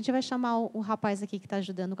 A gente vai chamar o rapaz aqui que está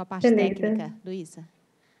ajudando com a parte técnica, Luísa.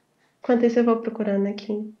 Enquanto isso, eu vou procurando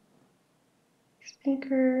aqui.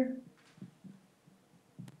 Speaker.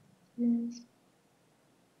 Yes.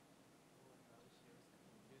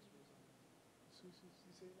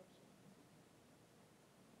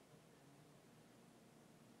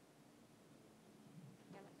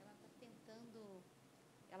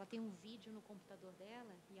 Ela tem um vídeo no computador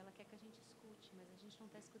dela e ela quer que a gente escute, mas a gente não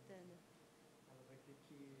está escutando. Ela vai ter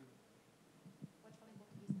que... Pode falar em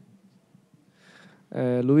português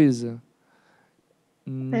também. Luísa,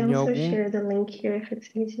 I also share the link here if it's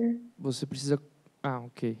easier. Você precisa...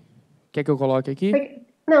 ok. Quer que eu coloque aqui?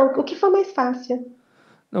 Não, o que for mais fácil.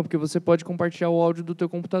 Não, porque você pode compartilhar o áudio do teu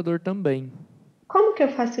computador também. Como que eu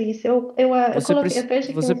faço isso?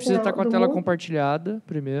 Você precisa estar com a tela compartilhada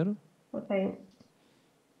primeiro. Ok.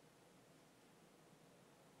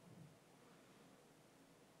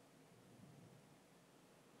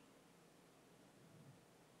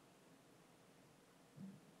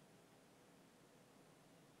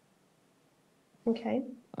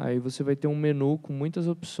 Ok. Aí você vai ter um menu com muitas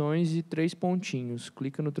opções e 3 pontinhos.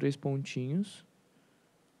 Clica no 3 pontinhos.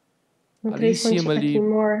 Ali em cima, ali.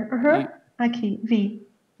 Aqui, vi.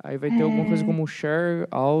 Aí vai ter alguma coisa como share,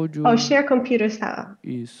 áudio. Share computer está.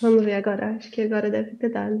 Isso. Vamos ver agora. Acho que agora deve ter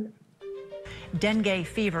dado. Dengue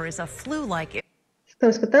fever is a flu-like. Estão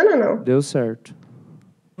escutando ou não? Deu certo.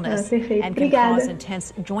 Perfeito. And can Obrigada. cause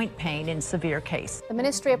intense joint pain in severe case. The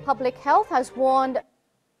Ministry of Public Health has warned.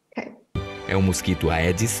 Okay. É o mosquito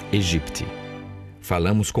Aedes aegypti.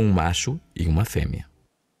 Falamos com um macho e uma fêmea.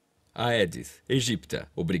 Aedes aegypti,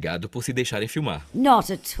 obrigado por se deixarem filmar.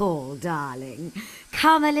 Not at all, darling.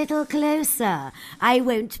 Come a little closer. I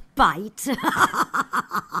won't bite.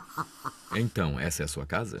 Então, essa é a sua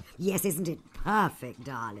casa? Yes, isn't it perfect,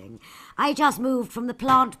 darling? I just moved from the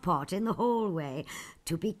plant pot in the hallway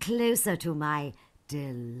to be closer to my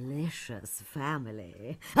delicious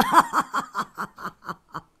family.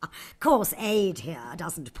 Of course, Aid here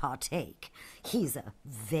doesn't partake. He's a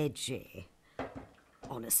veggie.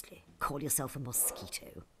 Honestly, call yourself a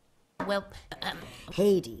mosquito. Well,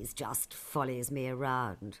 Hades just follows me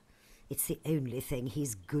around. It's the only thing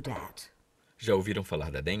he's good at. Já ouviram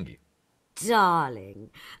falar da dengue? Darling,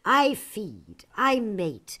 I feed, I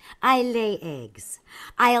mate, I lay eggs.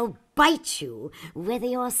 I'll bite you whether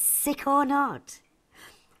you're sick or not.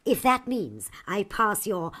 If that means I pass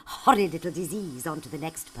your horrid little disease on to the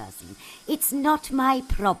next person, it's not my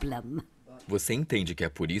problem. Você entende que é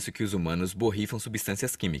por isso que os humanos borrifam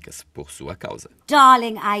substâncias químicas, por sua causa.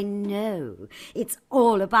 Darling, I know. It's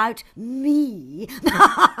all about me.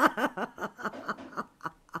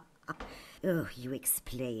 Oh, you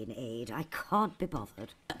explain, Aid. I can't be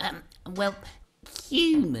bothered. Well,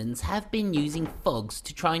 humans have been using fogs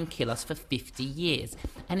to try and kill us for 50 years,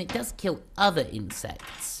 and it does kill other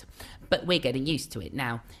insects. But we're getting used to it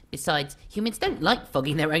now. Besides, humans don't like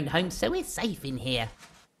fogging their own homes, so we're safe in here.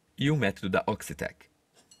 E o método da Oxitec?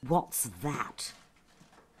 What's that?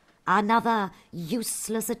 Another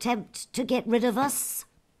useless attempt to get rid of us?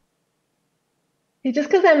 Just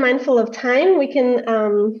because I'm mindful of time, we can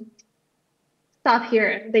stop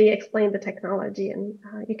here. They explain the technology, and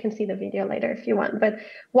you can see the video later if you want. But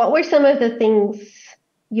what were some of the things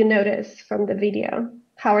you noticed from the video?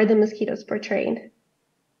 How are the mosquitoes portrayed?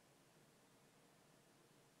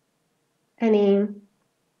 Anything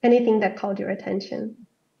that called your attention?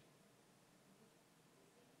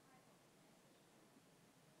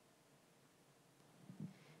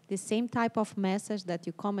 The same type of message that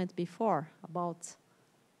you comment before about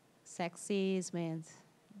sexism and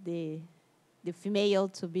the female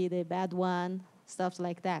to be the bad one, stuff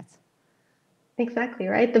like that. Exactly,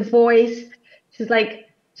 right? The voice, she's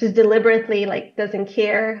deliberately doesn't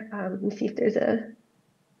care. Let me see if there's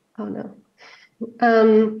oh no.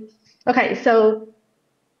 Okay, so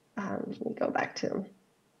let me go back to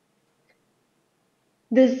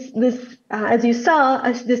this, as you saw,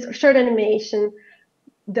 this short animation,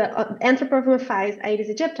 the anthropomorphized Aedes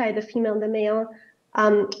aegypti, the female and the male,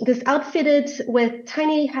 this outfitted with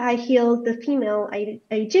tiny high heels, the female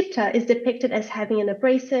Aegypta is depicted as having an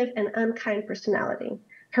abrasive and unkind personality.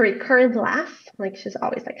 Her recurrent laugh, she's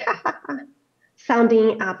always ha ha ha,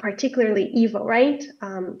 sounding particularly evil, right?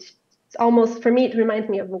 It's almost, for me, it reminds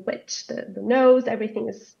me of a witch. The nose, everything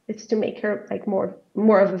it's to make her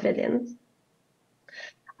more of a villain.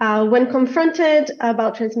 When confronted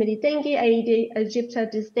about transmitted dengue, Aedes aegypti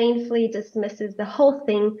disdainfully dismisses the whole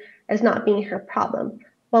thing as not being her problem,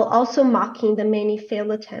 while also mocking the many failed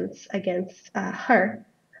attempts against her,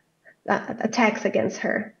 attacks against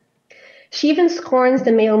her. She even scorns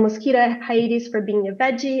the male mosquito Aedes for being a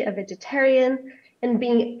veggie, a vegetarian, and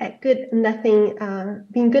being good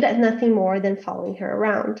at nothing more than following her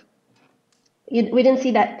around. We didn't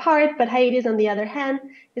see that part, but Aedes, on the other hand,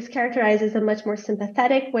 is characterized as a much more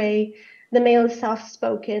sympathetic way. The male is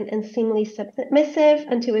soft-spoken and seemingly submissive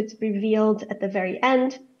until it's revealed at the very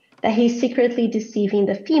end that he's secretly deceiving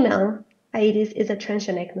the female. Aedes is a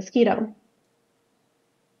transgenic mosquito.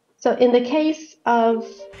 So in the case of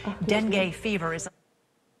dengue fever is...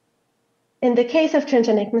 In the case of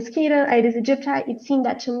transgenic mosquito, Aedes aegypti, it seemed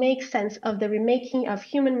that to make sense of the remaking of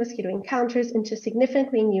human mosquito encounters into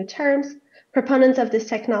significantly new terms, proponents of this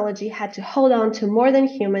technology had to hold on to more than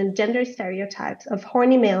human gender stereotypes of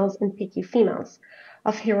horny males and picky females,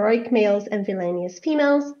 of heroic males and villainous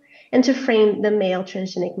females, and to frame the male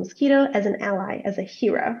transgenic mosquito as an ally, as a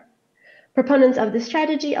hero. Proponents of this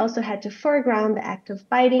strategy also had to foreground the act of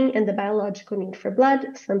biting and the biological need for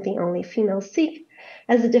blood, something only females seek,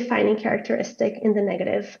 as a defining characteristic in the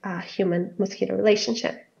negative human-mosquito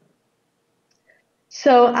relationship.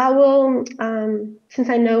 So I will, since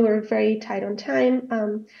I know we're very tight on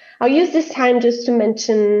time, I'll use this time just to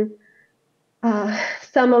mention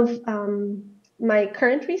some of my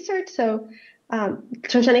current research. So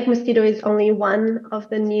transgenic mosquito is only one of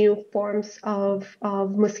the new forms of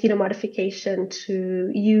mosquito modification to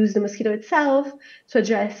use the mosquito itself to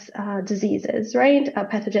address diseases, right?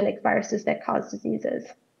 Pathogenic viruses that cause diseases.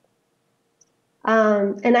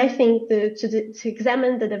 And I think to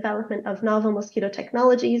examine the development of novel mosquito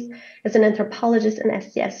technologies as an anthropologist and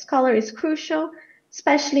STS scholar is crucial,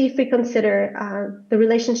 especially if we consider the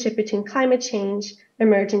relationship between climate change,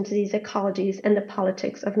 emerging disease ecologies, and the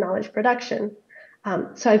politics of knowledge production.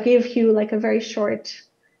 So I give you a very short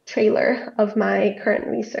trailer of my current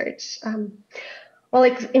research.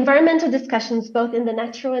 Environmental discussions, both in the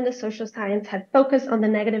natural and the social science, have focused on the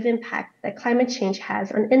negative impact that climate change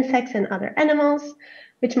has on insects and other animals,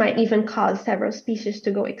 which might even cause several species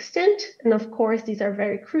to go extinct. And of course, these are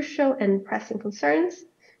very crucial and pressing concerns.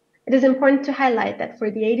 It is important to highlight that for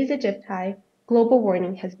the Aedes aegypti, global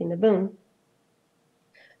warming has been a boon.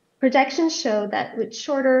 Projections show that with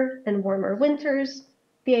shorter and warmer winters,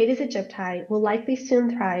 the Aedes aegypti will likely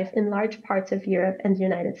soon thrive in large parts of Europe and the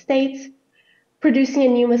United States, producing a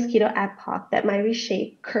new mosquito epoch that might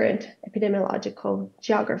reshape current epidemiological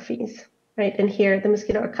geographies. Right, and here the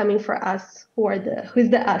mosquito are coming for us. Who's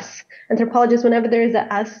the us? Anthropologists, whenever there is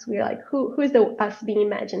a us, we're like, who is the us being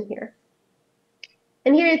imagined here?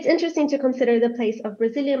 And here it's interesting to consider the place of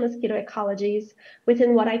Brazilian mosquito ecologies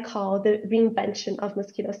within what I call the reinvention of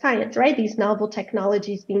mosquito science, right? These novel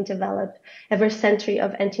technologies being developed every century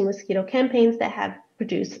of anti-mosquito campaigns that have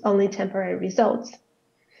produced only temporary results.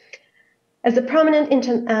 As a prominent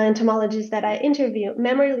entomologist that I interview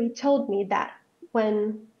memorably told me that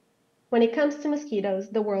when it comes to mosquitoes,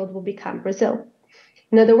 the world will become Brazil.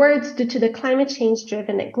 In other words, due to the climate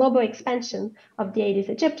change-driven global expansion of the Aedes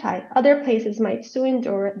aegypti, other places might soon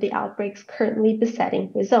endure the outbreaks currently besetting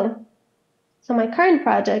Brazil. So my current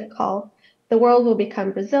project, called The World Will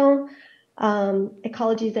Become Brazil,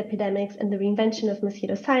 Ecologies, Epidemics, and the Reinvention of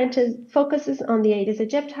Mosquito Scientists, focuses on the Aedes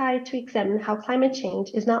aegypti to examine how climate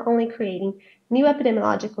change is not only creating new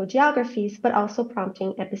epidemiological geographies, but also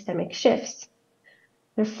prompting epistemic shifts.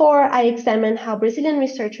 Therefore, I examined how Brazilian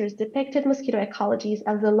researchers depicted mosquito ecologies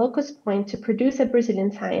as the locus point to produce a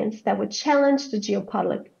Brazilian science that would challenge the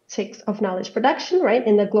geopolitics of knowledge production, right,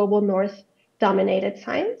 in the global North-dominated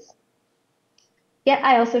science. Yet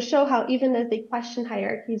I also show how even as they question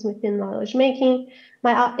hierarchies within knowledge making,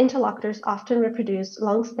 my interlocutors often reproduce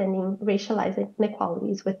long-standing racializing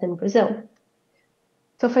inequalities within Brazil.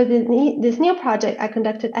 So for this new project, I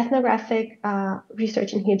conducted ethnographic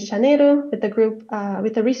research in Rio de Janeiro with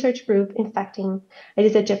a research group infecting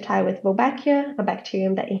Aedes aegypti with Wolbachia, a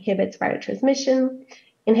bacterium that inhibits viral transmission.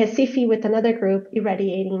 In Recife, with another group,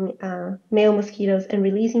 irradiating male mosquitoes and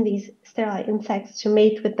releasing these sterile insects to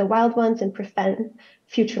mate with the wild ones and prevent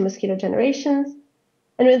future mosquito generations.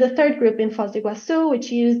 And with a third group in Foz do Iguaçu,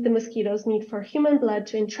 which used the mosquitoes' need for human blood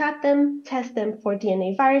to entrap them, test them for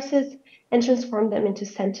DNA viruses, and transform them into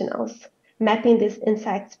sentinels, mapping this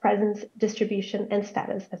insect's presence, distribution, and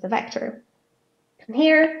status as a vector. And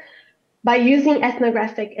here, by using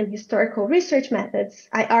ethnographic and historical research methods,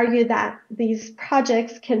 I argue that these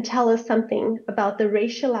projects can tell us something about the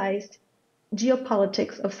racialized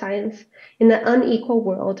geopolitics of science in an unequal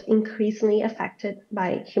world increasingly affected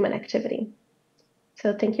by human activity.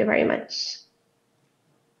 So thank you very much.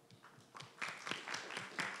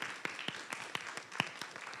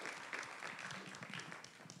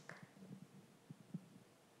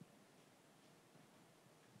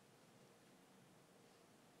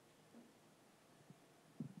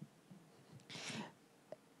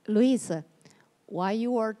 Luísa, while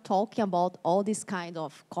you were talking about all these kind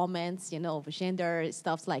of comments, you know, gender,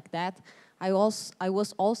 stuff like that, I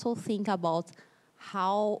was also thinking about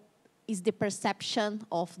how is the perception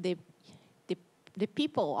of the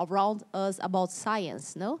people around us about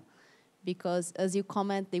science, no? Because as you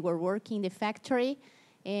comment, they were working in the factory,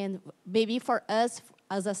 and maybe for us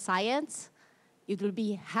as a science, it will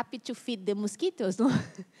be happy to feed the mosquitoes, no?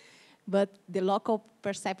 But the local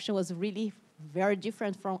perception was really very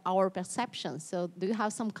different from our perception. So do you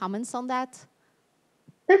have some comments on that?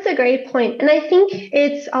 That's a great point. And I think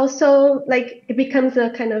it's also like it becomes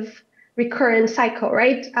a kind of recurrent cycle,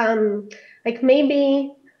 right? Like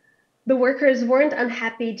maybe the workers weren't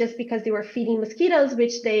unhappy just because they were feeding mosquitoes,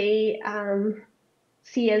 which they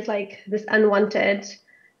see as like this unwanted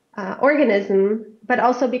organism, but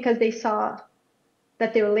also because they saw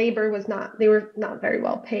that their labor was not, they were not very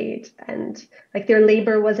well paid, and like their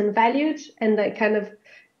labor wasn't valued, and the kind of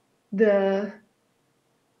their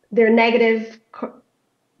negative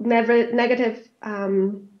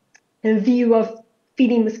view of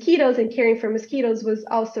feeding mosquitoes and caring for mosquitoes was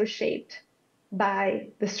also shaped by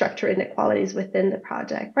the structural inequalities within the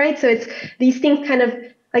project, right? So it's these things kind of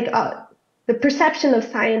like the perception of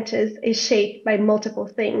scientists is shaped by multiple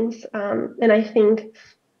things, and I think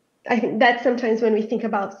that sometimes when we think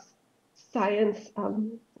about science,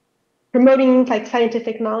 promoting like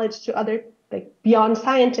scientific knowledge to other, like beyond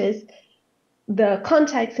scientists, the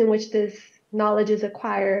context in which this knowledge is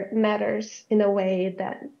acquired matters in a way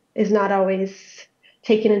that is not always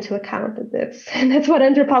taken into account. And that's what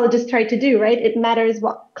anthropologists try to do, right? It matters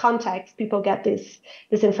what context people get this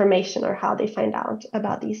information or how they find out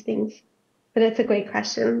about these things. But it's a great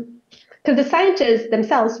question. Because the scientists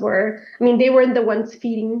themselves were, I mean, they weren't the ones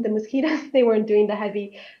feeding the mosquitoes. They weren't doing the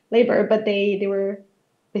heavy labor, but they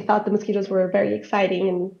thought the mosquitoes were very exciting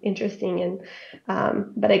and interesting. And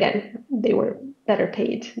but again, they were better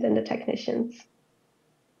paid than the technicians.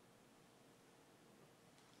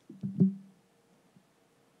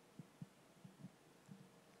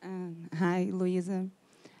 Hi, Luísa.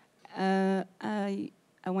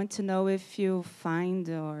 I want to know if you find,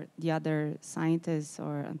 or the other scientists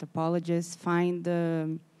or anthropologists find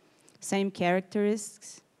the same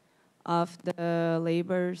characteristics of the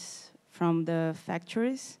laborers from the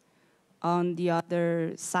factories on the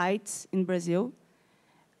other sites in Brazil,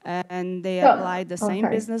 and they apply the same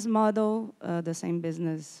business model,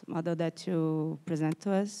 that you present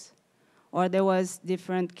to us, or there was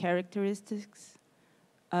different characteristics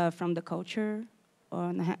from the culture,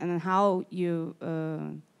 and how you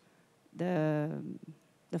the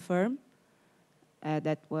firm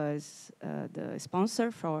that was the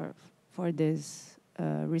sponsor for this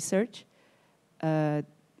research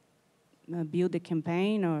build the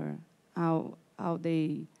campaign, or how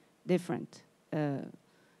they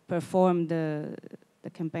perform the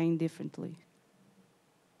campaign differently.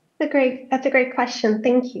 That's a great question.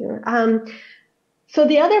 Thank you. So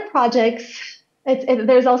the other projects,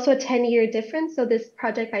 there's also a 10-year difference. So this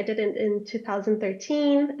project I did in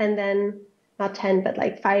 2013, and then not 10, but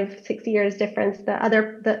like 5-6 years difference.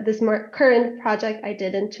 This more current project I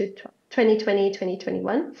did in 2020,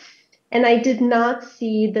 2021. And I did not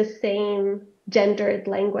see the same gendered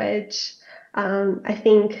language. I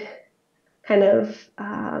think kind of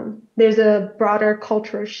there's a broader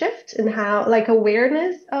cultural shift in how, like,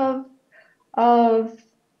 awareness of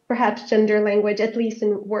perhaps gender language, at least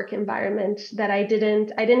in work environment, that I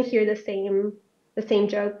didn't hear the same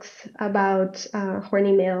jokes about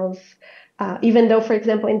horny males. Even though, for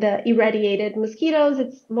example, in the irradiated mosquitoes,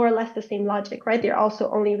 it's more or less the same logic, right? They're also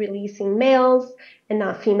only releasing males and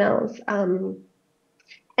not females. And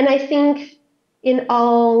I think in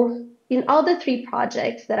all the 3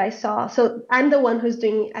 projects that I saw, so I'm the one who's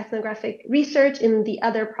doing ethnographic research in the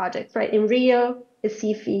other projects, right? In Rio,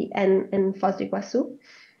 Recife, and Foz do Iguaçu.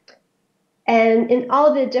 And in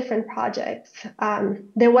all the different projects,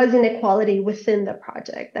 there was inequality within the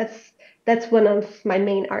project. That's one of my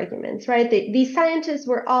main arguments, right? These scientists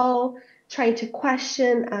were all trying to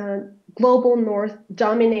question global North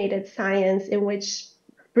dominated science, in which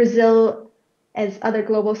Brazil, as other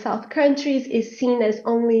global South countries, is seen as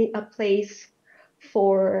only a place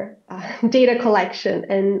for data collection.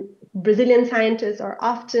 And Brazilian scientists are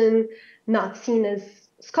often not seen as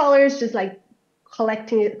scholars, just like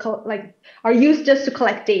collecting, are used just to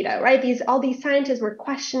collect data, right? All these scientists were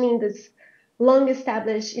questioning this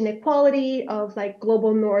long-established inequality of like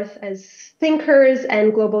global North as thinkers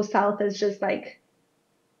and global South as just like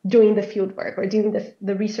doing the field work or doing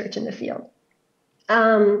the research in the field.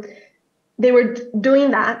 They were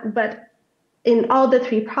doing that, but in all the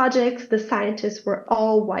 3 projects, the scientists were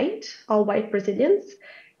all white Brazilians,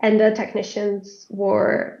 and the technicians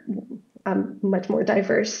were a much more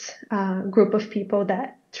diverse group of people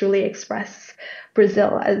that truly express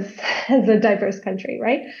Brazil as a diverse country,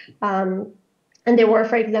 right? And there were,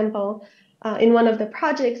 for example, in one of the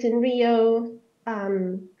projects in Rio,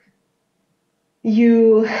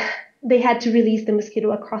 they had to release the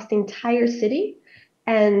mosquito across the entire city,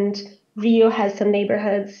 and Rio has some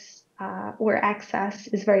neighborhoods where access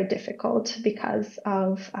is very difficult because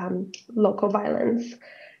of local violence.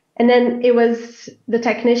 And then it was the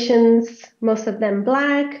technicians, most of them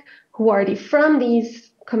Black, who are already from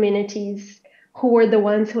these communities, who were the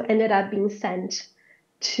ones who ended up being sent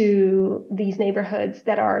to these neighborhoods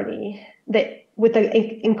that with an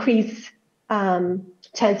increased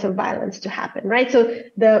chance of violence to happen, right? So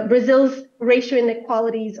the Brazil's racial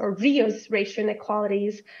inequalities, or Rio's racial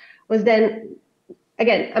inequalities, was then,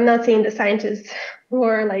 again, I'm not saying the scientists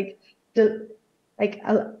were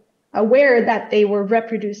aware that they were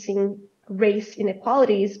reproducing race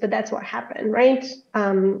inequalities, but that's what happened, right?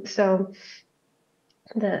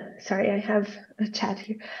 Sorry, I have a chat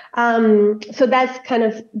here. So that's kind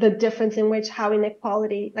of the difference in which how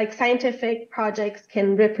inequality, like scientific projects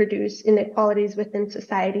can reproduce inequalities within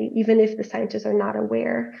society, even if the scientists are not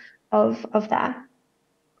aware of that.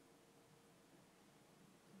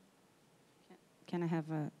 Can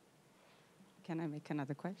I make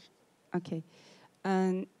another question? Okay.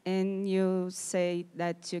 And you say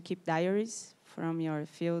that you keep diaries from your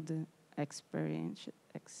field experience.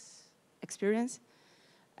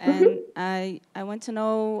 And I want to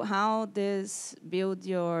know how this build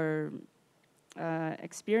your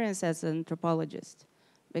experience as an anthropologist,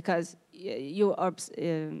 because you are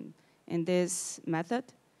in this method,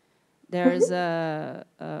 there's a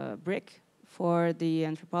brick for the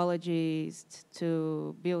anthropologists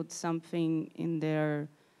to build something in their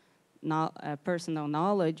personal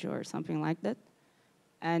knowledge or something like that,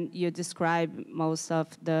 and you describe most of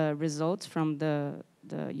the results from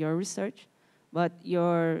your research. But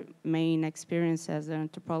your main experience as an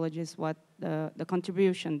anthropologist, what the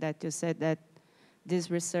contribution that you said that this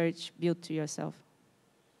research built to yourself?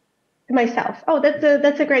 myself. Oh,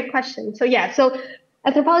 that's a great question. So yeah, so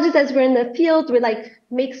anthropologists, as we're in the field, we like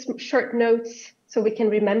make short notes so we can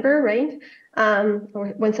remember, right?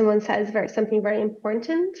 Or when someone says something very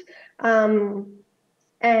important,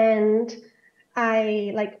 and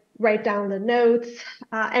I like write down the notes.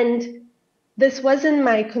 And this wasn't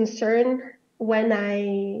my concern when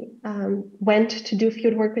I went to do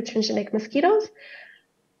field work with transgenic mosquitoes.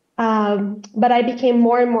 But I became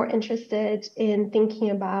more and more interested in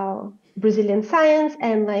thinking about Brazilian science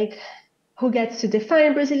and like who gets to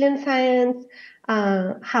define Brazilian science,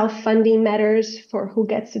 how funding matters for who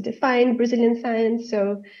gets to define Brazilian science.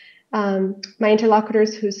 So my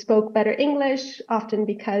interlocutors who spoke better English, often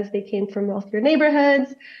because they came from wealthier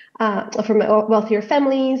neighborhoods, from wealthier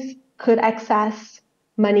families, could access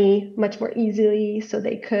money much more easily so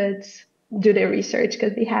they could do their research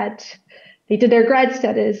because they did their grad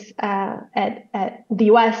studies at the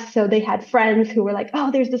US, so they had friends who were like,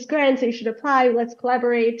 oh, there's this grant, so you should apply, let's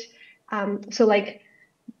collaborate. So like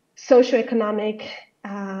socioeconomic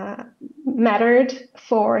mattered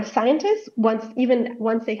for scientists even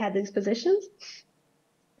once they had these positions.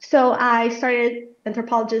 So I started,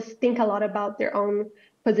 anthropologists think a lot about their own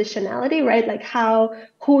positionality, right? Like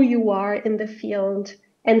who you are in the field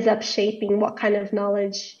ends up shaping what kind of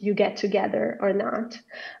knowledge you get together or not.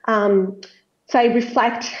 So I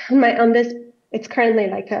reflect on this. It's currently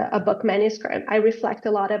like a book manuscript. I reflect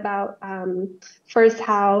a lot about first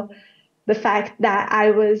how the fact that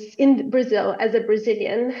I was in Brazil as a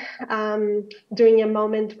Brazilian during a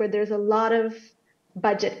moment where there's a lot of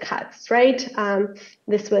budget cuts, right?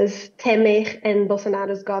 This was Temer and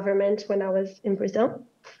Bolsonaro's government when I was in Brazil.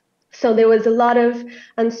 So there was a lot of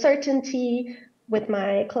uncertainty with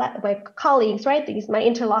my colleagues, right? My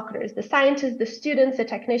interlocutors, the scientists, the students, the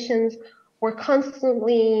technicians were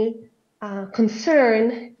constantly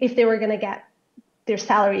concerned if they were going to get their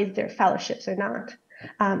salaries, their fellowships or not.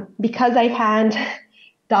 Because I had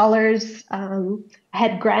dollars, I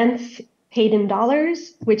had grants paid in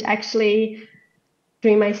dollars, which actually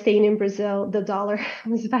during my stay in Brazil, the dollar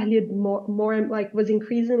was valued more like was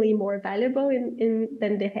increasingly more valuable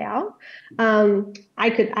than the real. I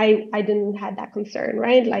didn't have that concern,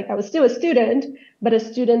 right? Like I was still a student, but a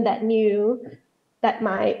student that knew that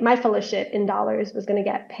my fellowship in dollars was going to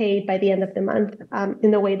get paid by the end of the month in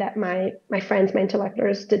the way that my friends, my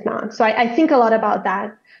interlocutors did not. So I think a lot about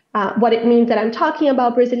that, what it means that I'm talking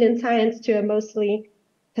about Brazilian science to a mostly,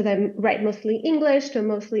 because I write mostly English, to a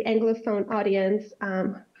mostly Anglophone audience,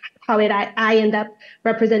 how I end up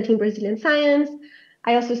representing Brazilian science.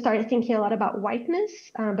 I also started thinking a lot about whiteness,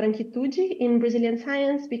 branquitude in Brazilian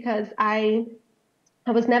science, because I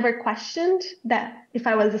was never questioned that if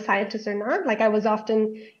I was a scientist or not. Like I was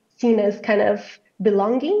often seen as kind of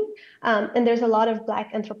belonging. And there's a lot of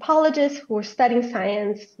Black anthropologists who are studying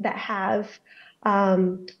science that have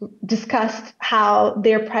discussed how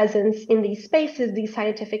their presence in these spaces, these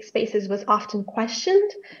scientific spaces, was often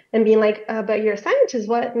questioned and being like, but you're a scientist,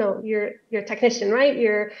 what? No, you're a technician, right?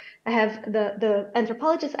 I have the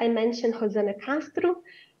anthropologist I mentioned, Luísa Castro,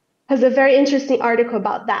 has a very interesting article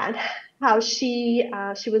about that, how she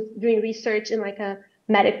was doing research in like a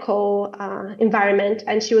medical environment,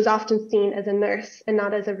 and she was often seen as a nurse and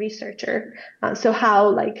not as a researcher. So how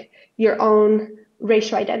like your own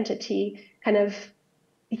racial identity kind of,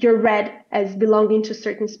 you're read as belonging to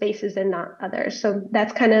certain spaces and not others. So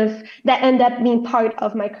that's kind of, that ended up being part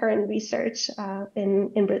of my current research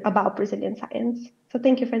about Brazilian science. So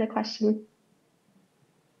thank you for the question.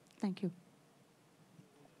 Thank you.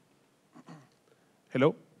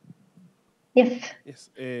 Hello? Yes. Yes.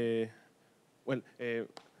 Well,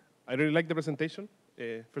 I really like the presentation,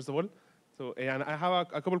 first of all. So, and I have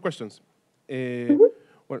a couple questions.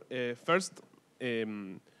 Well, first,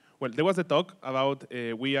 well, there was a talk about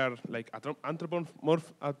we are like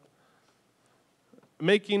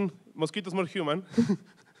making mosquitoes more human.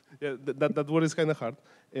 Yeah, that word is kind of hard.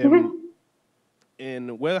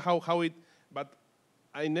 And well, how it, but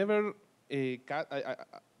I never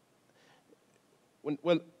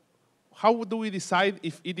well, how do we decide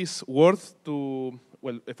if it is worth to,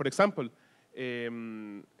 well, for example,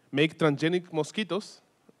 make transgenic mosquitoes?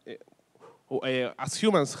 As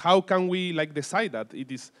humans, how can we like decide that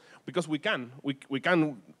it is? Because we can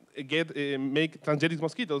get make transgenic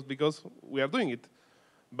mosquitoes because we are doing it.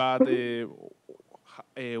 But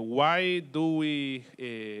why do we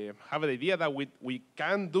have the idea that we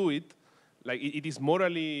can do it? Like it is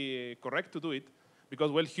morally correct to do it? Because,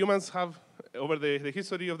 well, humans have, over the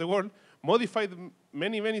history of the world, modified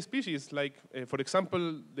many species. Like, for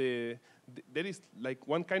example, there is like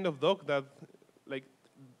one kind of dog that, like,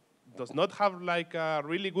 does not have like a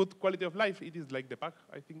really good quality of life. It is like the pug,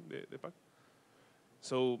 I think, the pug.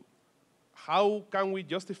 So how can we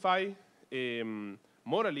justify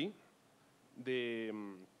morally the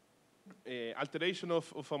alteration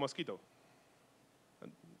of a mosquito?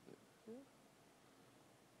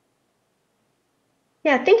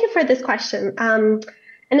 Yeah, thank you for this question. And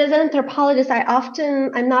as an anthropologist,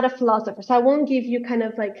 I'm not a philosopher, so I won't give you kind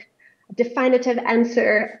of like a definitive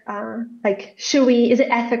answer, like is it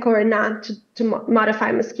ethical or not to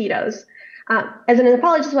modify mosquitoes? As an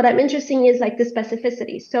anthropologist, what I'm interested in is like the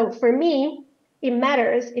specificity. So for me, it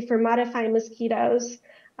matters if we're modifying mosquitoes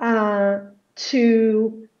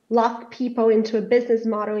to lock people into a business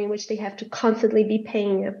model in which they have to constantly be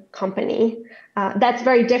paying a company. That's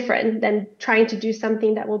very different than trying to do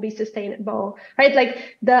something that will be sustainable, right?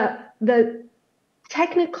 Like the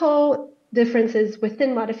technical differences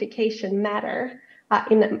within modification matter,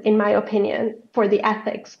 in my opinion, for the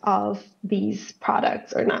ethics of these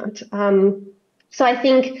products or not. So I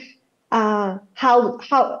think I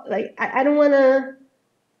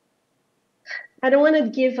don't want to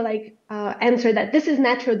give like answer that this is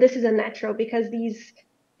natural, this is unnatural, because these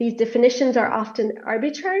definitions are often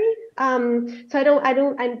arbitrary. So I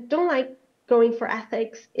don't like going for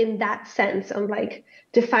ethics in that sense of like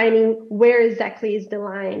defining where exactly is the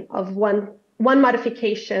line of one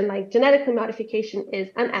modification, like genetically modification is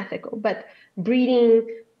unethical, but breeding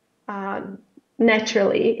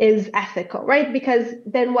naturally is ethical, right? Because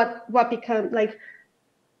then what becomes like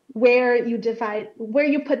where you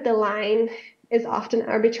put the line is often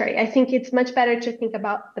arbitrary. I think it's much better to think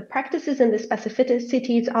about the practices and the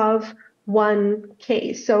specificities of one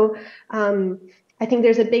case. So I think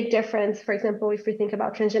there's a big difference, for example, if we think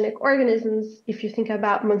about transgenic organisms, if you think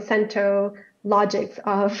about Monsanto logics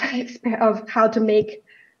of how to make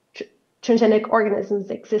transgenic organisms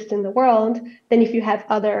exist in the world, than if you have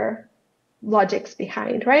other logics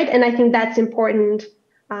behind, right? And I think that's important.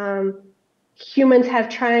 Humans have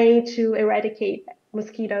tried to eradicate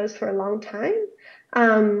mosquitoes for a long time.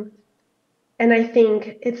 And I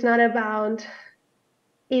think it's not about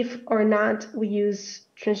if or not we use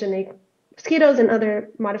transgenic mosquitoes and other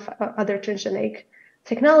transgenic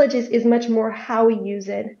technologies, is much more how we use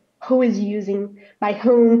it, who is using, by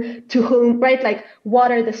whom, to whom, right? Like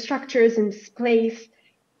what are the structures in place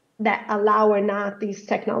that allow or not these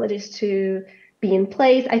technologies to be in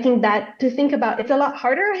place. I think that to think about, it's a lot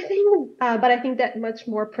harder, I think, but I think that much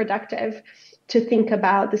more productive to think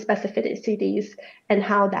about the specificities and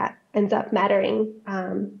how that ends up mattering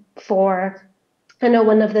for, I know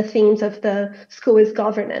one of the themes of the school is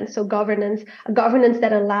governance. So governance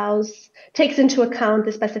that takes into account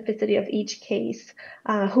the specificity of each case,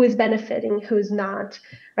 who is benefiting, who's not,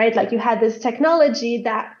 right? Like you had this technology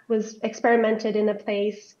that was experimented in a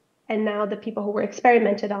place, and now the people who were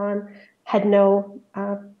experimented on had no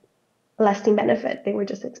lasting benefit. They were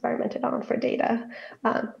just experimented on for data.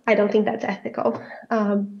 I don't think that's ethical.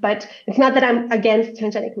 But it's not that I'm against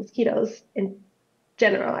transgenic mosquitoes in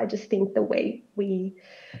general. I just think the way we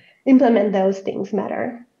implement those things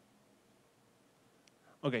matter.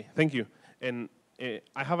 Okay, thank you. And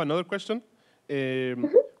I have another question.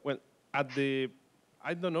 Well, I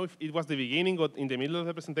don't know if it was the beginning or in the middle of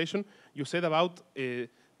the presentation, you said about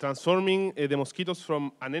transforming the mosquitoes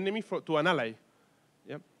from an enemy to an ally.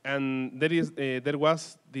 Yeah? And there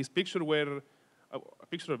was this picture where, a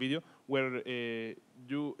picture or video, where there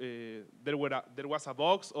was a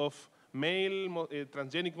box of male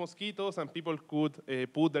transgenic mosquitoes, and people could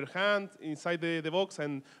put their hand inside the box,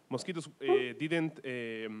 and mosquitoes didn't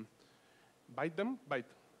bite them. Bite.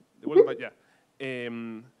 The word bite. Yeah.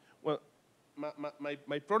 Well,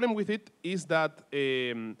 my problem with it is that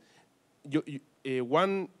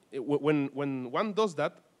when one does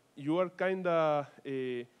that, you are kind of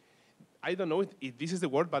I don't know if this is the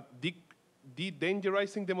word, but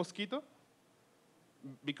de-dangerizing the mosquito,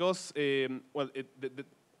 because well,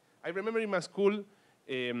 I remember in my school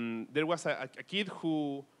there was a kid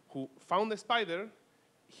who found a spider.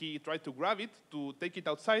 He tried to grab it to take it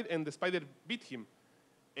outside, and the spider bit him.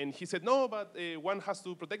 And he said, no, but one has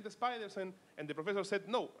to protect the spiders. And the professor said,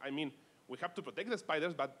 no, I mean, we have to protect the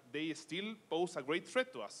spiders, but they still pose a great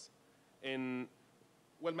threat to us. And,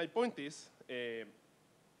 well, my point is,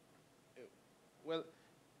 well,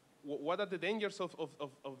 what are the dangers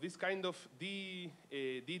of this kind of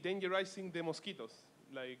de-dangerizing the mosquitoes?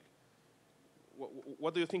 Like,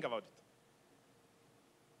 what do you think about it?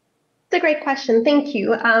 It's a great question. Thank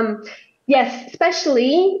you. Yes,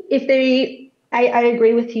 especially if I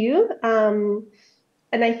agree with you. And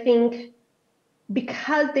I think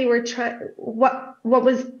because they were what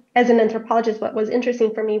was, as an anthropologist, what was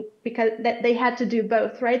interesting for me, because that they had to do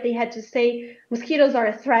both, right? They had to say mosquitoes are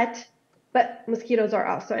a threat, but mosquitoes are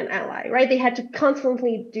also an ally, right? They had to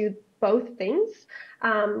constantly do both things.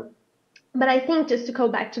 But I think, just to go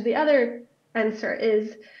back to the other answer,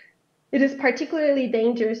 is it is particularly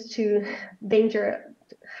dangerous to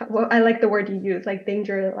well, I like the word you use, like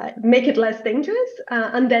make it less dangerous,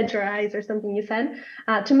 undangerize or something you said,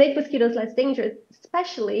 to make mosquitoes less dangerous,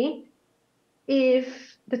 especially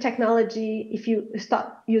if you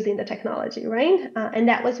stop using the technology, right? And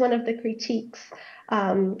that was one of the critiques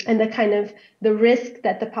and the kind of the risk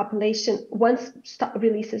that the population, once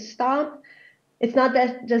releases stop, it's not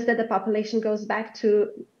just that the population goes back to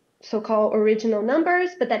so-called original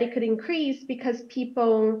numbers, but that it could increase because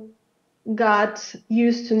people got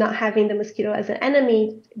used to not having the mosquito as an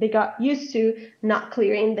enemy. They got used to not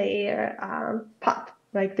clearing their pot,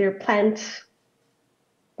 like their plant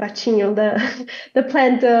ratinho, the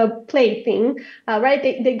plant plate thing, right?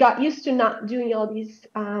 They got used to not doing all these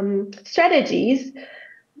strategies,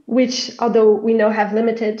 which, although we know have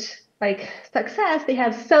limited success, they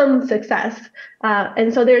have some success,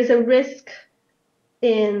 and so there's a risk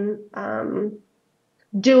in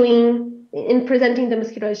presenting the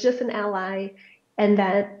mosquito as just an ally, and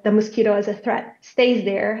that the mosquito as a threat stays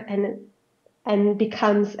there and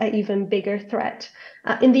becomes an even bigger threat.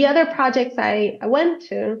 In the other projects I went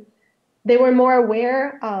to, they were more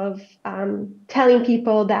aware of telling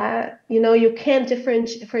people that, you can't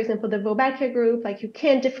differentiate, for example, the Wolbachia group, like you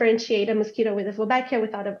can't differentiate a mosquito with a Wolbachia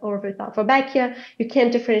without Wolbachia. You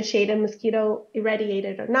can't differentiate a mosquito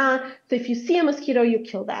irradiated or not. So if you see a mosquito, you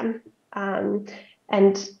kill them. And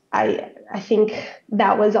I think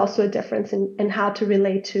that was also a difference in how to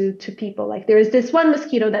relate to people. Like there is this one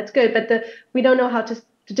mosquito that's good, but we don't know how to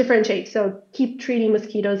differentiate. So keep treating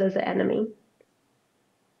mosquitoes as an enemy.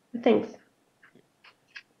 Thanks.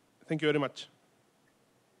 Thank you very much.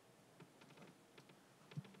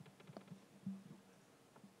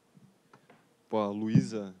 Pô,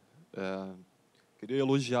 Luísa, queria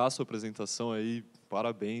elogiar a sua apresentação aí,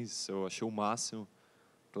 parabéns, eu achei o máximo.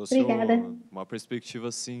 Trouxe uma perspectiva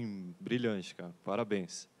assim brilhante, cara.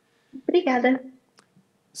 Parabéns. Obrigada.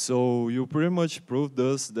 So you pretty much proved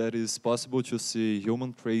us that it's possible to see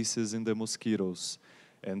human traces in the mosquitoes,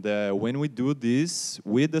 and when we do this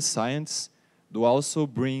with the science, do also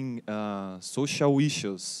bring social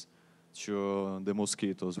issues to the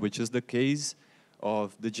mosquitoes, which is the case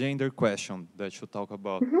of the gender question that you talk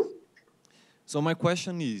about. So my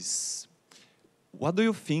question is, what do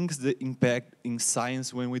you think is the impact in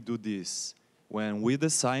science when we do this? When we, the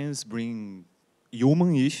science, bring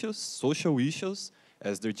human issues, social issues,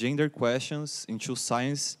 as the gender questions into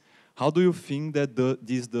science, how do you think that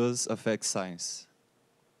this does affect science?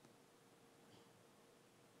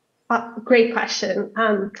 Great question.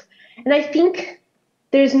 And I think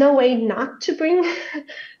there's no way not to bring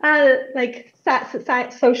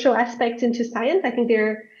social aspects into science. I think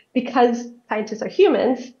because scientists are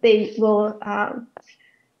humans, they will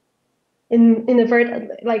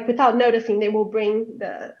without noticing, they will bring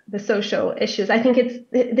the social issues. I think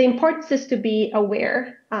the importance is to be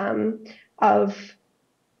aware of,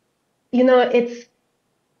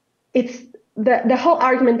 it's the whole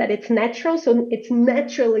argument that it's natural, so it's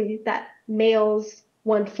naturally that males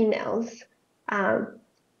want females.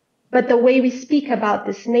 But the way we speak about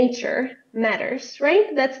this nature matters,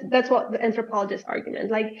 right? That's what the anthropologist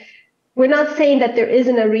argument. Like, we're not saying that there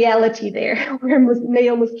isn't a reality there where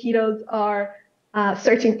male mosquitoes are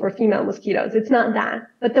searching for female mosquitoes. It's not that.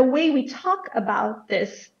 But the way we talk about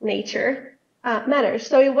this nature matters.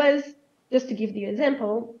 So it was, just to give you an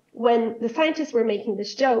example, when the scientists were making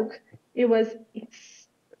this joke, I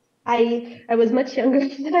was much younger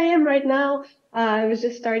than I am right now. I was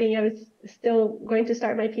still going to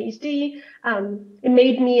start my PhD. It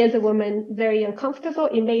made me as a woman very uncomfortable.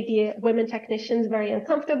 It made the women technicians very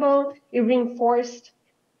uncomfortable. It reinforced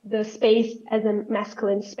the space as a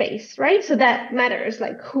masculine space, right? So that matters,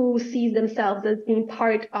 like who sees themselves as being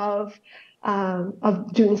part of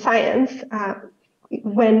doing science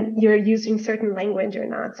when you're using certain language or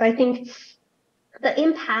not. So I think the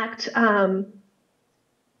impact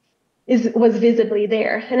was visibly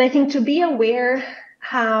there. And I think to be aware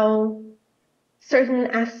how certain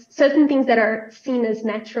things that are seen as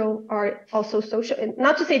natural are also social. And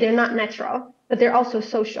not to say they're not natural, but they're also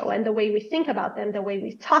social. And the way we think about them, the way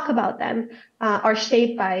we talk about them are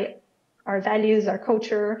shaped by our values, our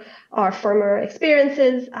culture, our former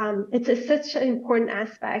experiences. It's such an important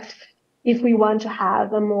aspect if we want to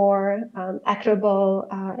have a more equitable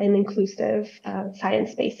and inclusive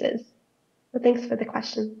science spaces. So thanks for the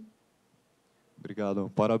question. Obrigado.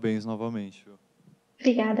 Parabéns novamente.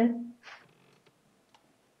 Obrigada.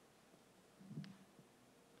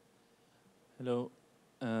 Hello.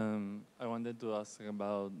 I wanted to ask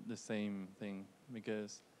about the same thing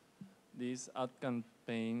because these ad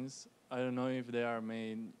campaigns, I don't know if they are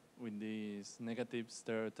made with these negative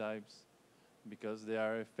stereotypes because they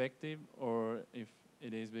are effective or if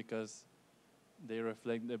it is because they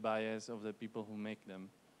reflect the bias of the people who make them.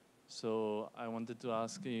 So I wanted to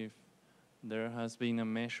ask if there has been a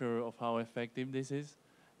measure of how effective this is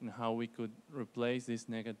and how we could replace these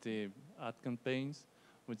negative ad campaigns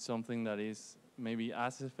with something that is maybe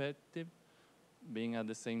as effective, being at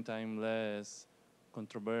the same time less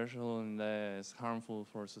controversial and less harmful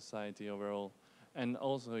for society overall. And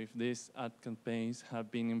also if these ad campaigns have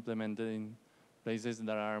been implemented in places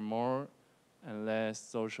that are more and less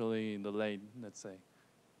socially delayed, let's say.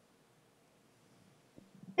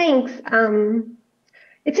 Thanks.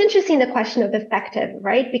 It's interesting, the question of effective,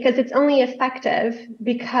 right? Because it's only effective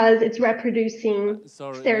because it's reproducing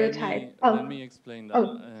stereotypes. Let me explain that.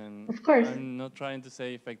 Oh, of course. I'm not trying to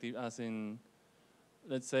say effective as in,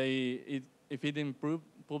 let's say, if it improved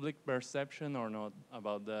public perception or not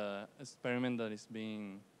about the experiment that is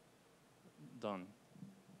being done.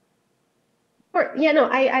 Yeah, no,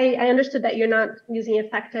 I understood that you're not using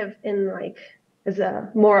effective in like as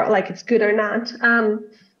a more like it's good or not.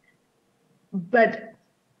 But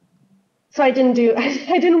so I didn't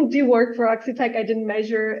do work for Oxitec. I didn't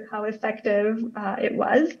measure how effective it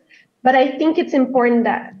was. But I think it's important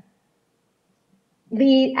that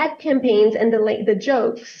the ad campaigns and the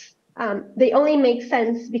jokes, they only make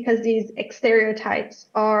sense because these stereotypes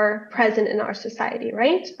are present in our society,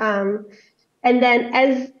 right? And then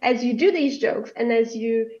as you do these jokes and as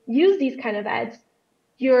you use these kind of ads,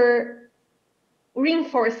 you're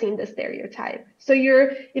reinforcing the stereotype. So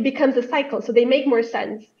it becomes a cycle. So they make more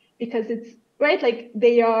sense because it's right, like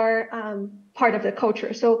they are part of the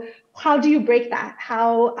culture. So how do you break that?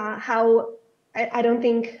 I don't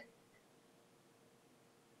think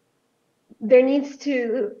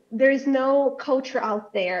there is no culture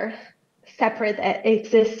out there separate that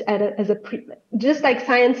exists just like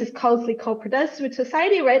science is closely co-produced with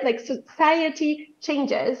society, right? Like society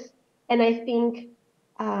changes. And I think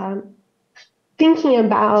thinking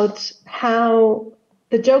about how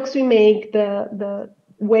the jokes we make, the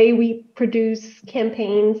way we produce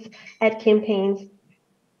campaigns, ad campaigns,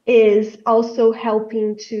 is also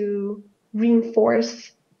helping to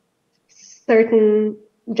reinforce certain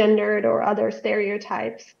gendered or other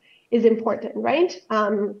stereotypes is important, right?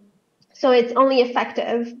 So it's only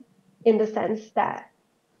effective in the sense that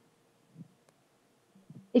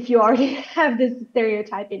if you already have this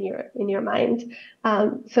stereotype in your mind.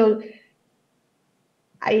 So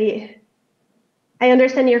I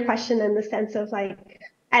understand your question in the sense of like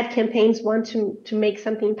ad campaigns want to make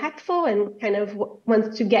something impactful and kind of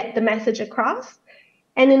wants to get the message across.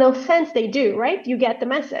 And in a sense they do, right? You get the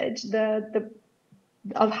message,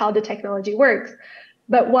 of how the technology works.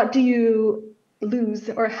 But what do you lose,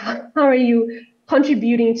 or how are you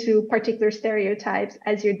contributing to particular stereotypes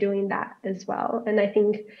as you're doing that as well? And I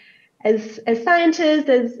think as scientists,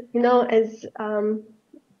 as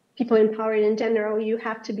people empowered in general, you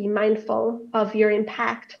have to be mindful of your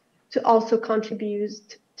impact to also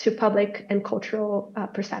contribute to public and cultural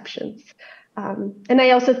perceptions. And I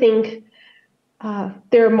also think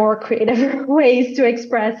there are more creative ways to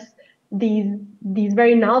express these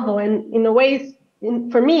very novel, and in a way,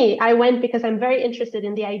 for me, I went because I'm very interested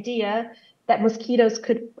in the idea that mosquitoes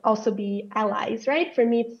could also be allies, right? For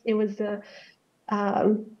me, I was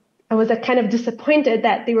kind of disappointed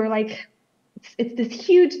that they were like, it's this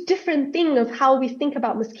huge different thing of how we think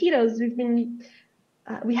about mosquitoes.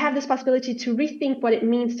 We have this possibility to rethink what it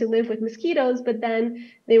means to live with mosquitoes, but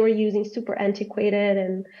then they were using super antiquated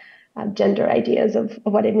and gender ideas of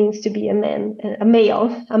what it means to be a man, a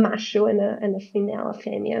male, a macho, and a female, a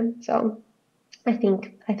femia. So I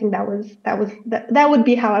think that would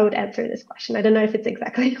be how I would answer this question. I don't know if it's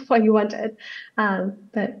exactly what you wanted,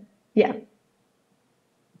 but yeah.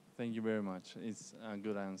 Thank you very much. It's a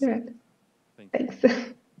good answer. Right. Thanks.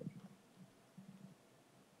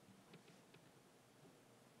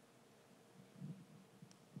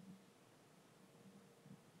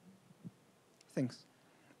 Thanks.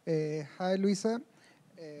 Hi, Luisa.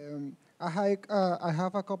 I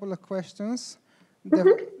have a couple of questions.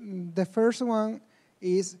 The first one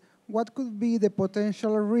is, what could be the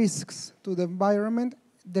potential risks to the environment,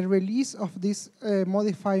 the release of these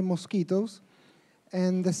modified mosquitoes?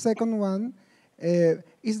 And the second one,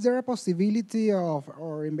 is there a possibility of,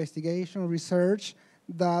 or investigation, research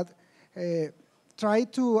that try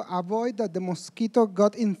to avoid that the mosquito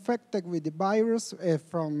got infected with the virus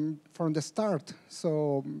from the start.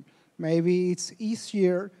 So maybe it's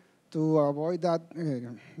easier to avoid that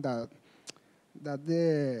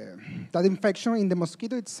that infection in the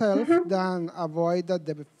mosquito itself than avoid that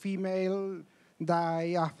the female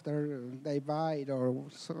die after they bite or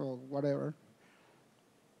so whatever.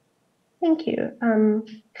 Thank you.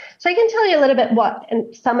 So I can tell you a little bit what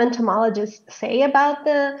some entomologists say about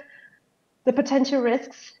the potential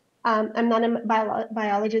risks. I'm not a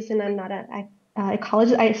biologist and I'm not an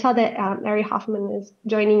ecologist. I saw that Ari Hoffman is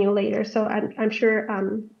joining you later, so I'm sure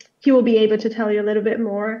he will be able to tell you a little bit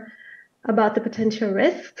more about the potential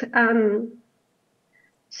risks.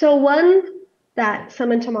 So one that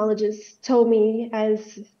some entomologists told me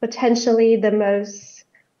as potentially the most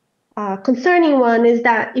concerning one is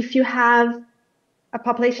that if you have a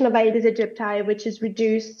population of Aedes aegypti which is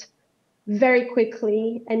reduced very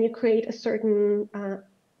quickly and you create a certain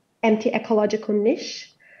empty ecological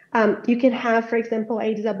niche, you can have, for example,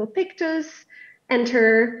 Aedes albopictus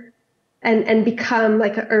enter and become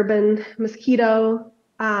like an urban mosquito.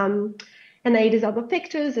 And Aedes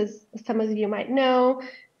albopictus, as some of you might know,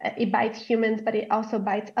 it bites humans, but it also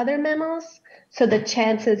bites other mammals. So the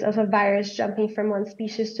chances of a virus jumping from one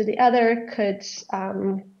species to the other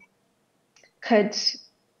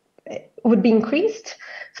would be increased.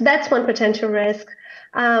 So that's one potential risk.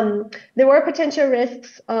 There were potential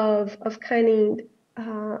risks of kind of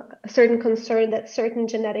a certain concern that certain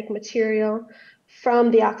genetic material from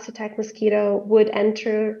the oxitec mosquito would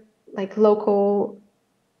enter like local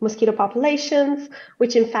mosquito populations,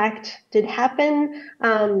 which in fact did happen.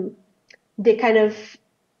 The kind of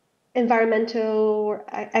environmental or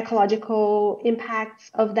ecological impacts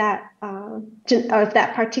of that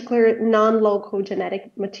particular non-local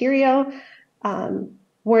genetic material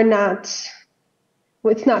were not.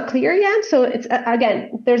 It's not clear yet. So it's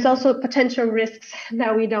again, there's also potential risks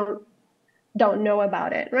that we don't know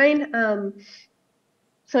about it, right?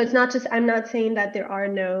 So it's not just, I'm not saying that there are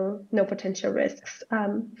no potential risks.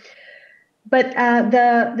 But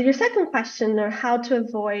your second question, or how to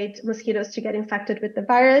avoid mosquitoes to get infected with the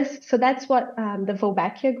virus. So that's what the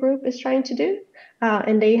Wolbachia group is trying to do.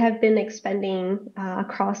 And they have been expanding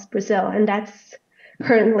across Brazil. And that's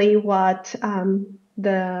currently what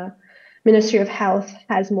the Ministry of Health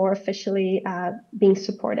has more officially being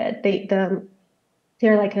supported.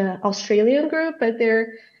 They're like an Australian group, but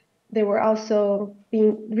they were also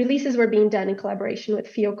releases were being done in collaboration with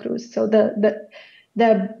Fiocruz. So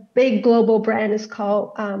the big global brand is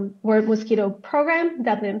called World Mosquito Program,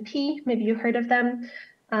 WMP. Maybe you heard of them.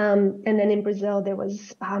 And then in Brazil, there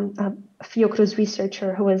was a Fiocruz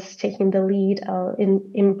researcher who was taking the lead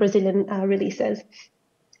in Brazilian releases.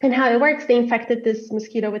 And how it works, they infected this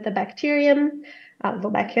mosquito with a bacterium,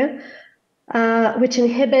 Wolbachia, which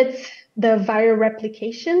inhibits the viral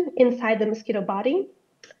replication inside the mosquito body.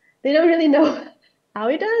 They don't really know how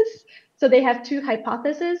it does. So they have two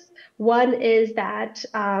hypotheses. One is that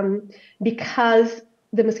because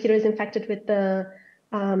the mosquito is infected with the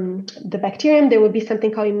bacterium, there would be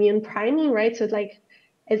something called immune priming, right? So it's like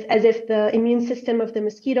as if the immune system of the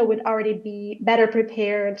mosquito would already be better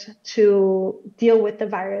prepared to deal with the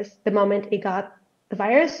virus the moment it got the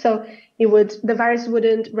virus. So the virus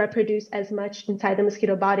wouldn't reproduce as much inside the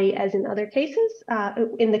mosquito body as in other cases,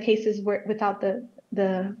 in the cases without the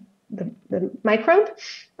microbe.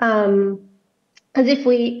 Because if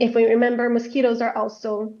we remember, mosquitoes are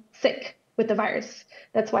also sick with the virus.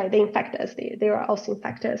 That's why they infect us. They are also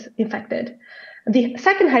infected. The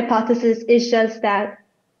second hypothesis is just that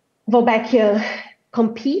Wolbachia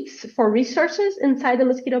competes for resources inside the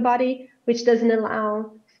mosquito body, which doesn't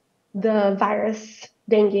allow the virus,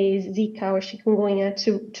 dengue, Zika, or chikungunya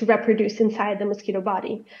to reproduce inside the mosquito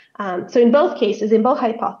body. So in both cases, in both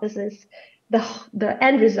hypotheses, the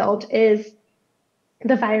end result is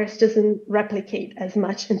the virus doesn't replicate as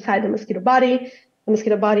much inside the mosquito body.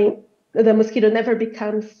 The mosquito never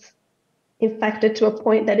becomes infected to a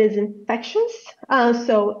point that is infectious.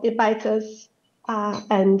 So it bites us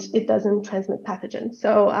and it doesn't transmit pathogens.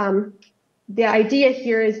 So the idea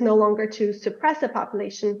here is no longer to suppress a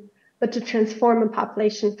population, but to transform a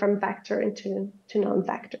population from vector into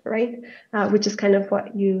non-vector, right? Which is kind of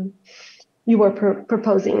what you were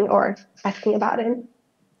proposing or asking about it.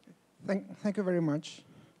 Thank you very much.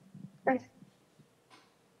 Right.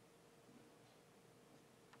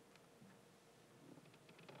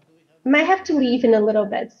 Might have to leave in a little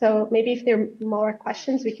bit, so maybe if there are more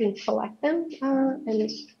questions, we can collect them.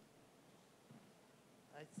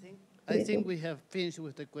 I think we have finished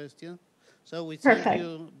with the question. So we thank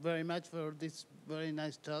you very much for this very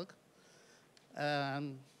nice talk.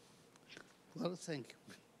 Well, thank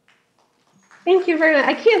you. Thank you very much.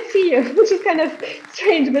 I can't see you, which is kind of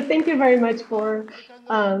strange, but thank you very much for.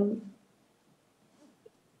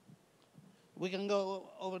 We can go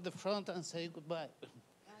over the front and say goodbye.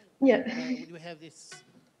 Yeah. We have this.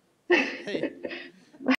 Hey.